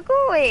circle?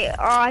 Wait,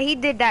 oh, he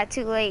did that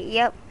too late.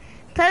 Yep.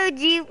 Told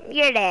you,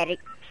 you're daddy.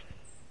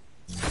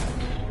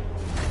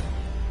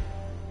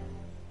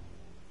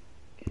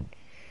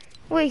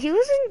 Wait, he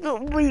was in the,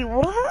 wait,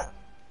 what?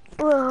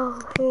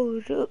 Oh,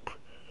 hold up.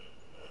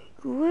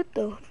 What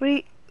the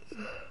freak?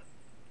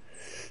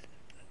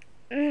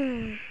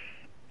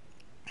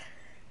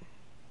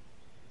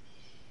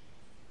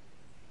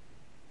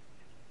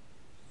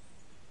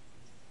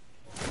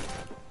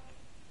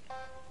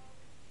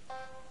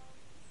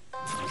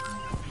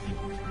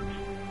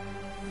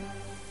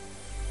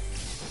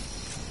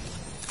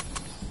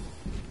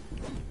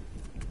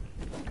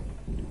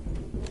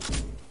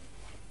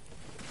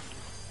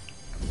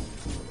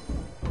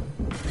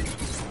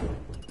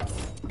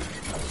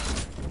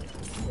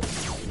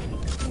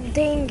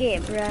 Dang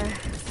it, bruh.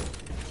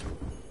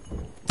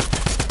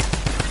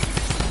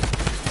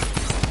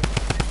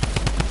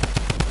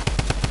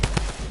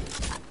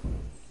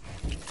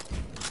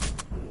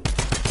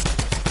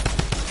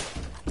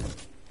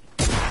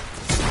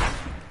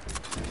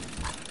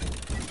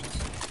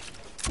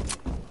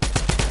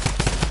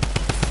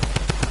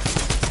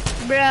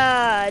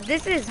 Bruh,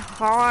 this is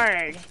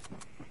hard.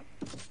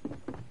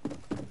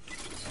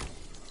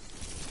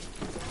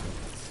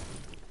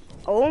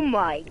 Oh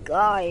my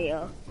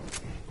god.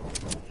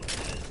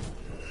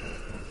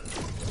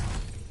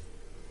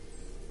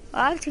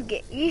 I have to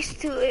get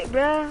used to it,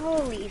 bruh.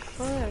 Holy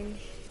fun.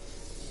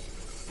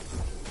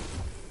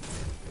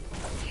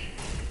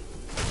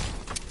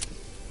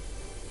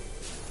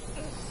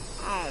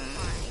 Oh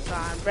my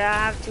god, bruh.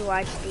 I have to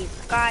watch these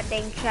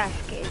goddamn trash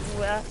kids,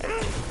 bruh.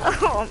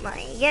 Oh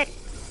my god.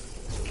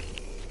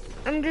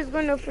 I'm just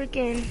gonna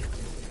freaking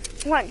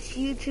watch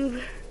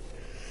YouTube.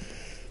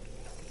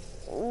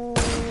 Ooh.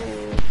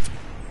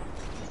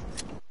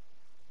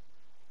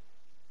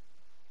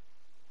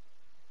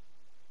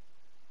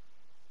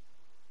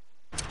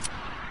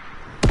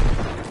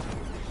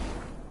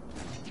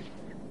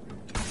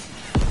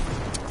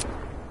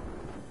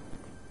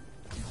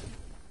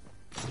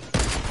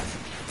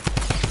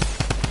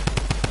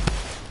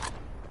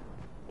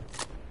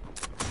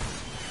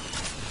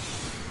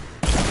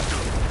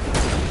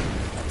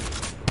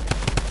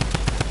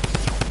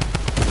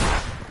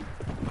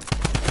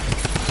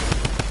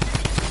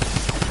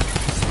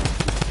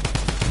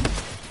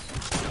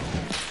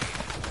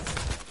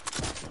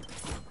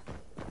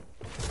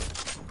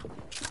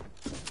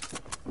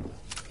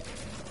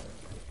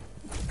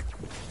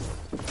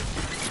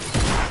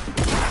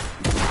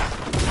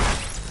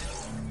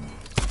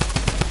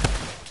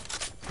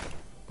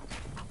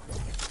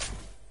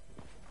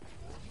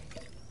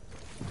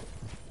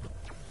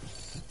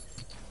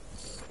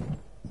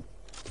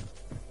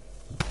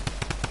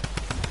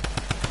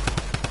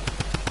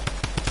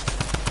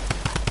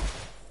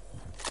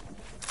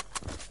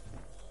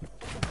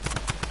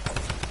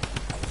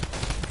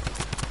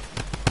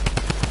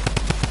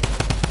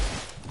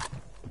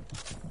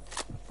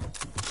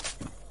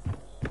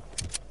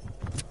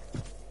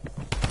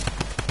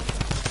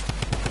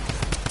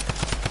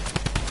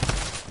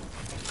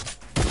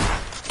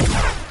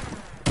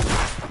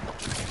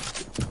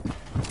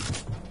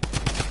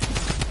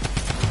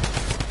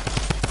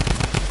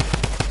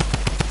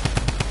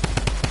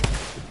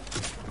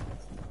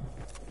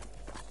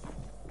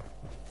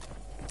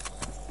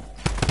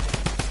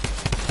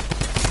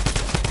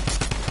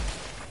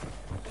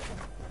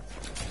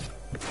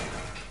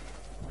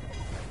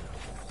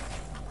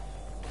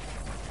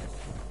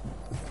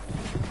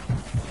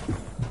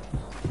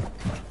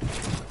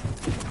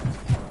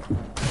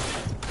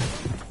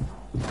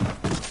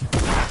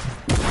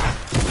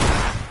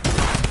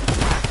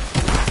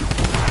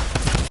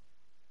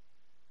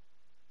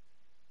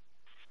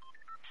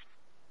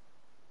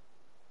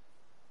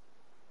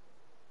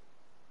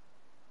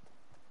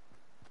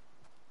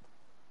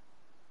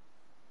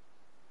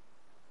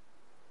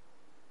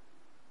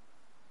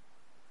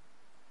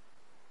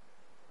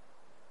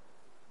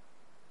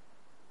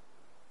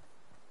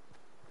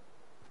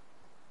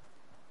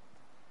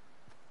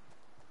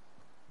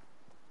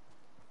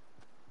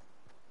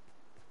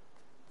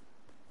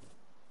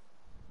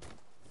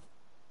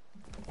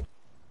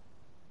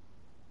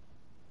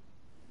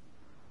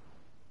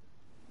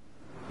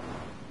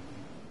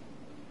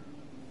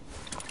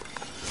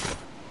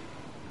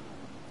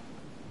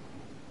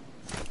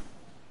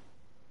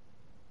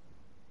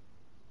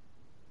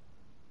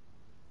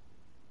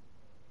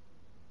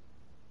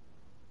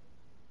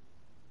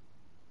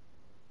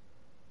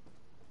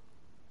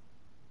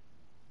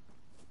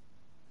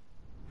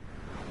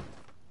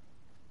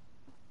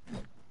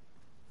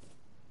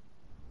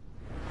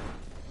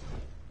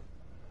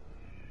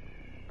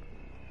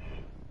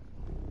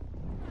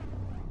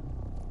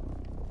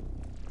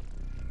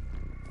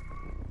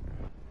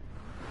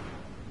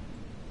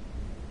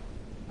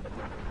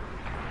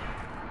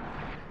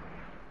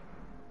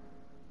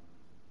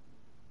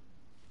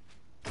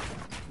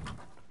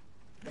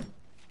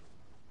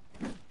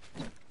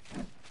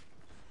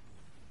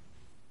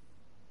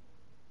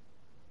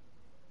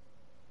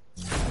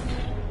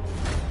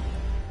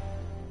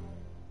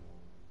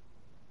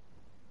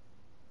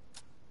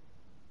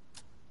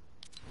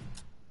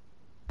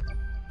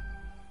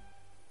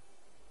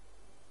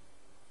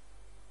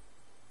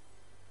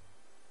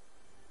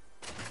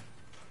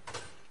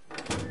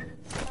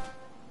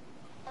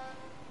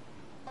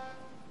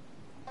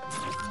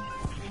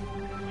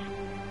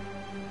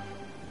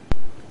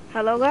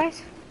 Hello,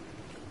 guys?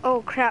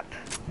 Oh, crap.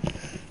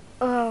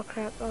 Oh,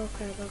 crap. Oh,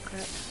 crap. Oh,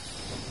 crap.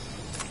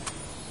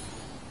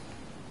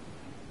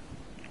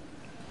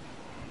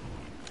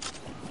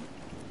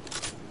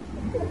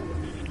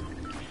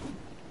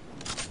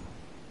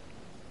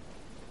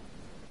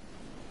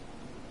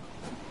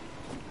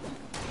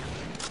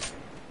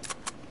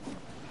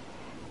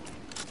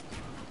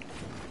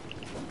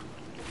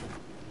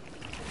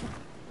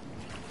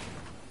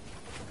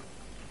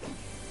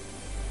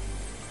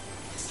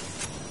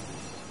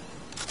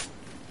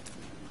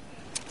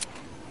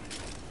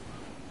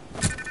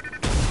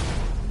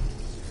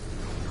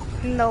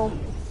 No.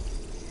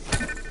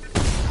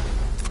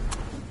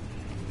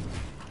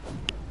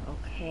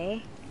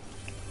 Okay.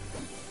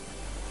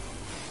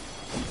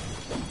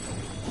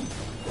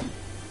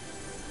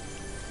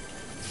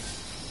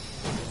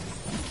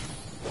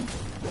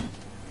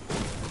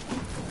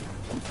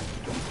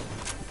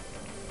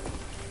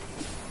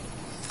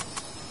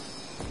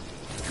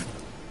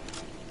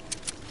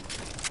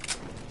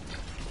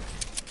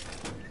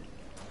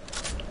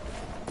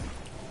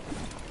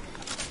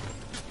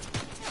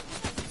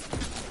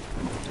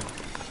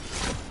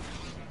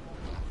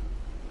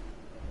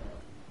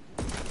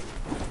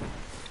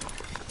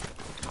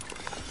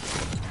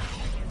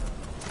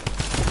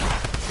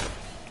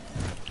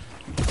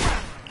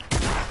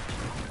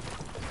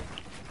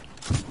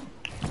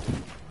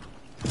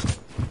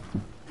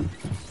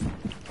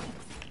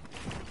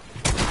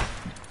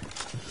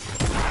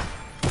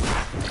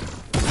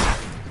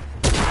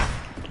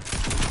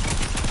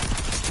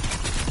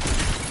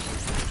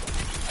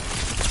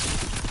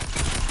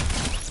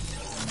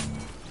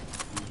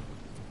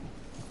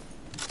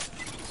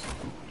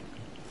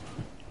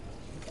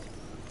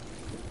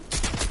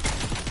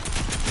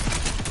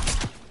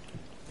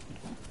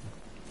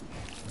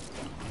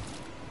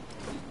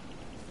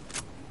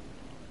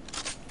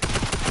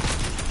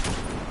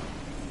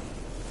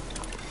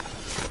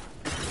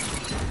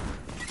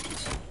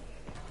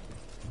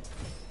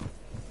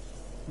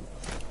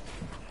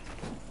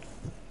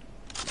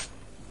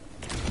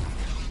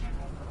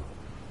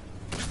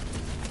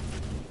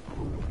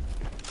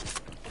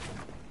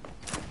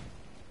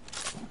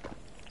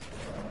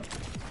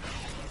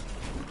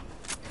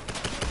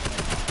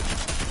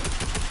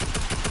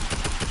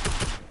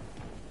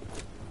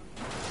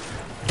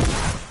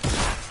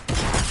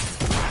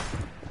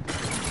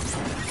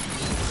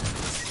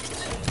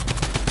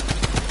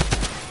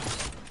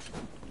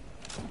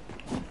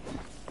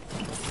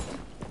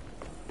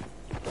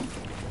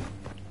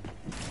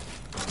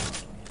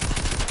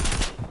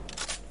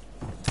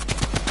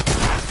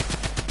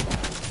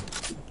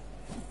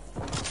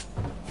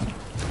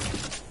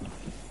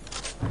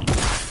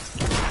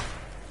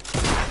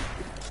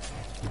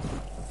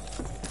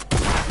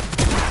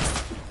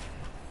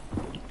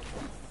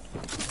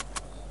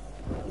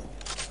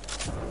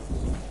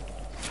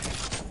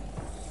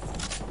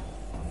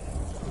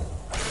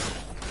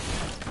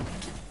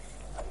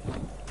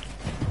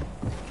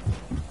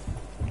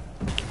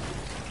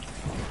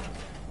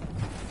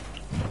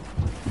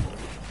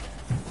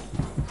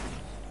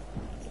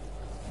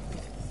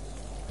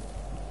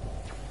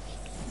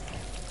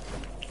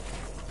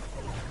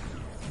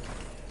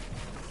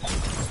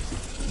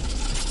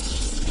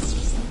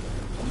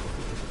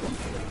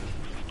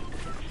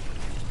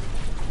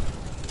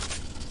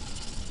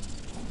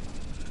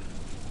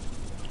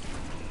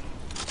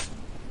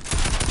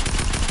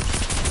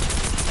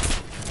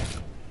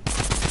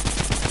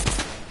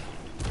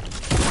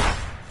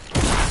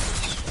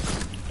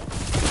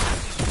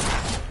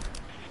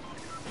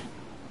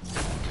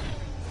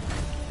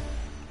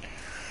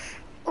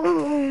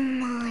 Oh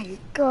my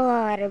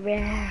god,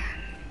 bruh.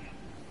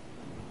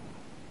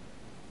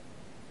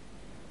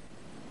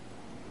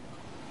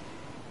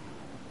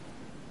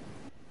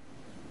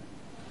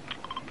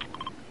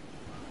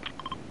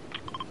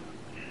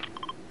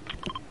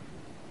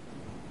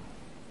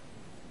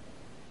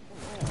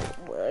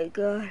 Oh my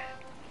god.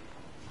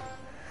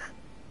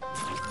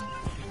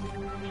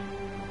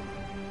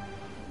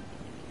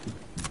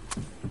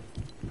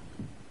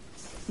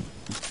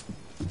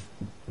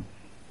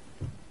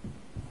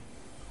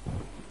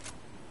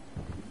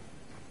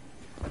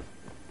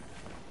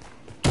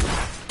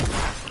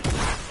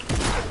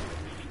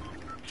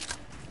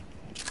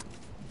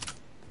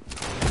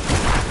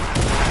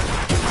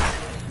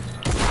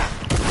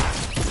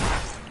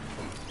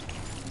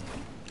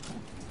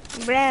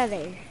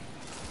 Brother.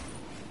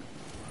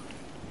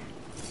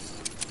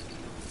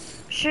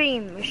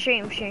 Stream.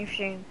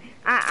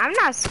 I'm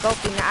not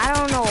scoping. I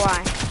don't know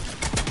why.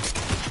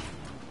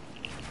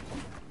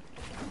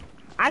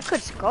 I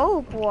could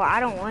scope, or I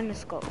don't want to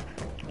scope.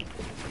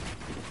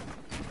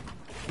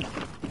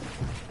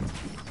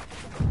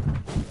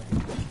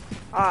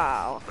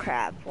 Oh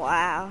crap!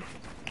 Wow.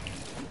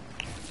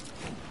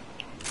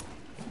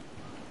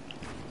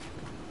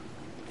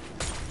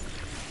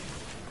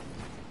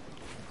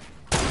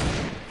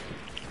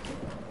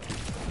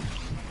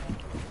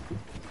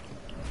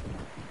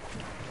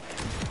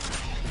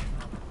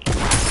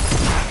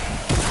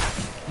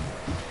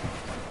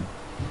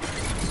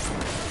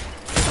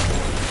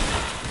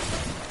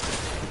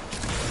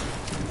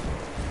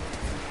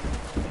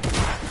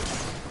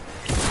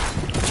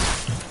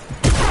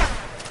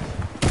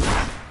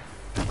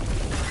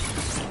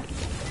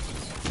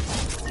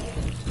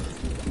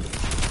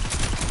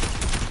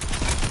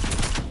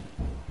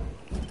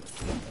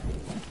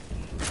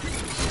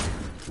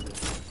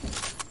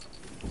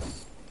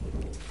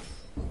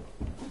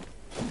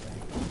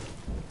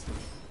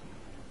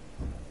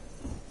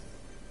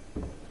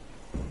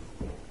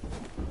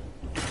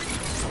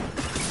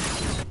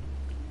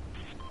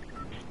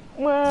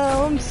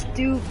 Well, I'm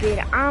stupid.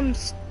 I'm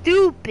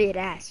stupid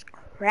as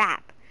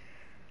crap.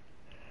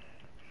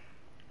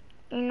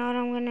 You know what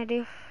I'm gonna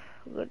do?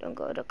 I'm gonna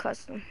go to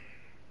custom.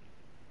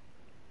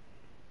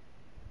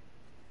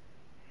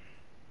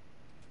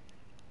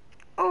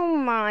 Oh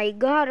my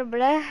god,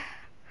 bruh.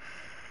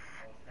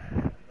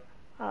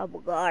 I'm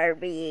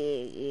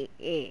garbage.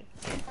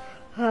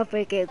 I'm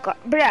freaking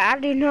bruh, I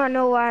did not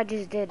know why I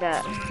just did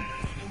that.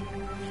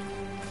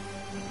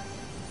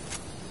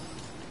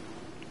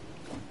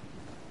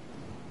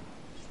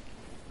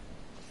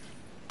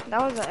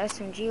 That was an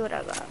SMG, what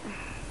I got.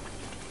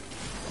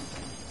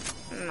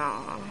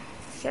 Nah.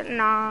 Shit,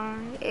 nah.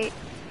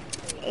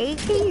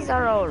 AKs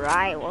are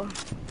alright. Well.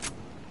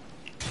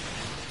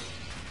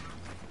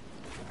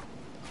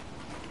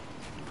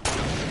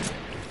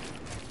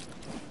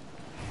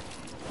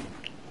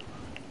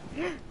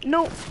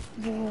 No,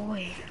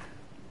 boy.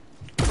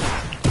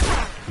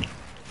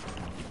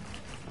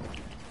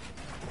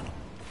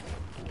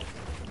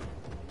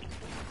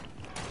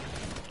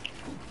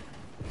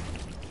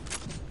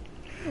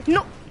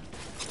 No.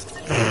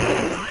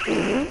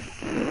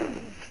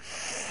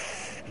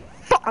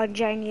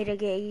 Fudge, I need to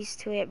get used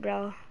to it,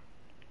 bro.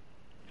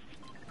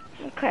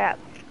 Crap.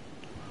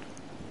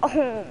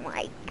 Oh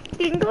my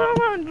fucking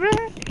god, bro.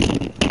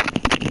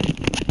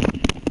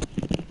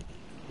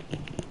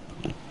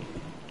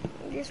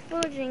 This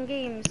fudging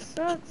game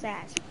sucks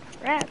ass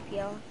crap,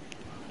 yo.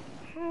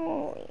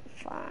 Holy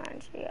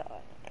fudge,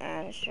 yo.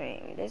 And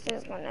stream. This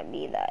is gonna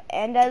be the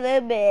end of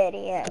the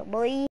video, boy.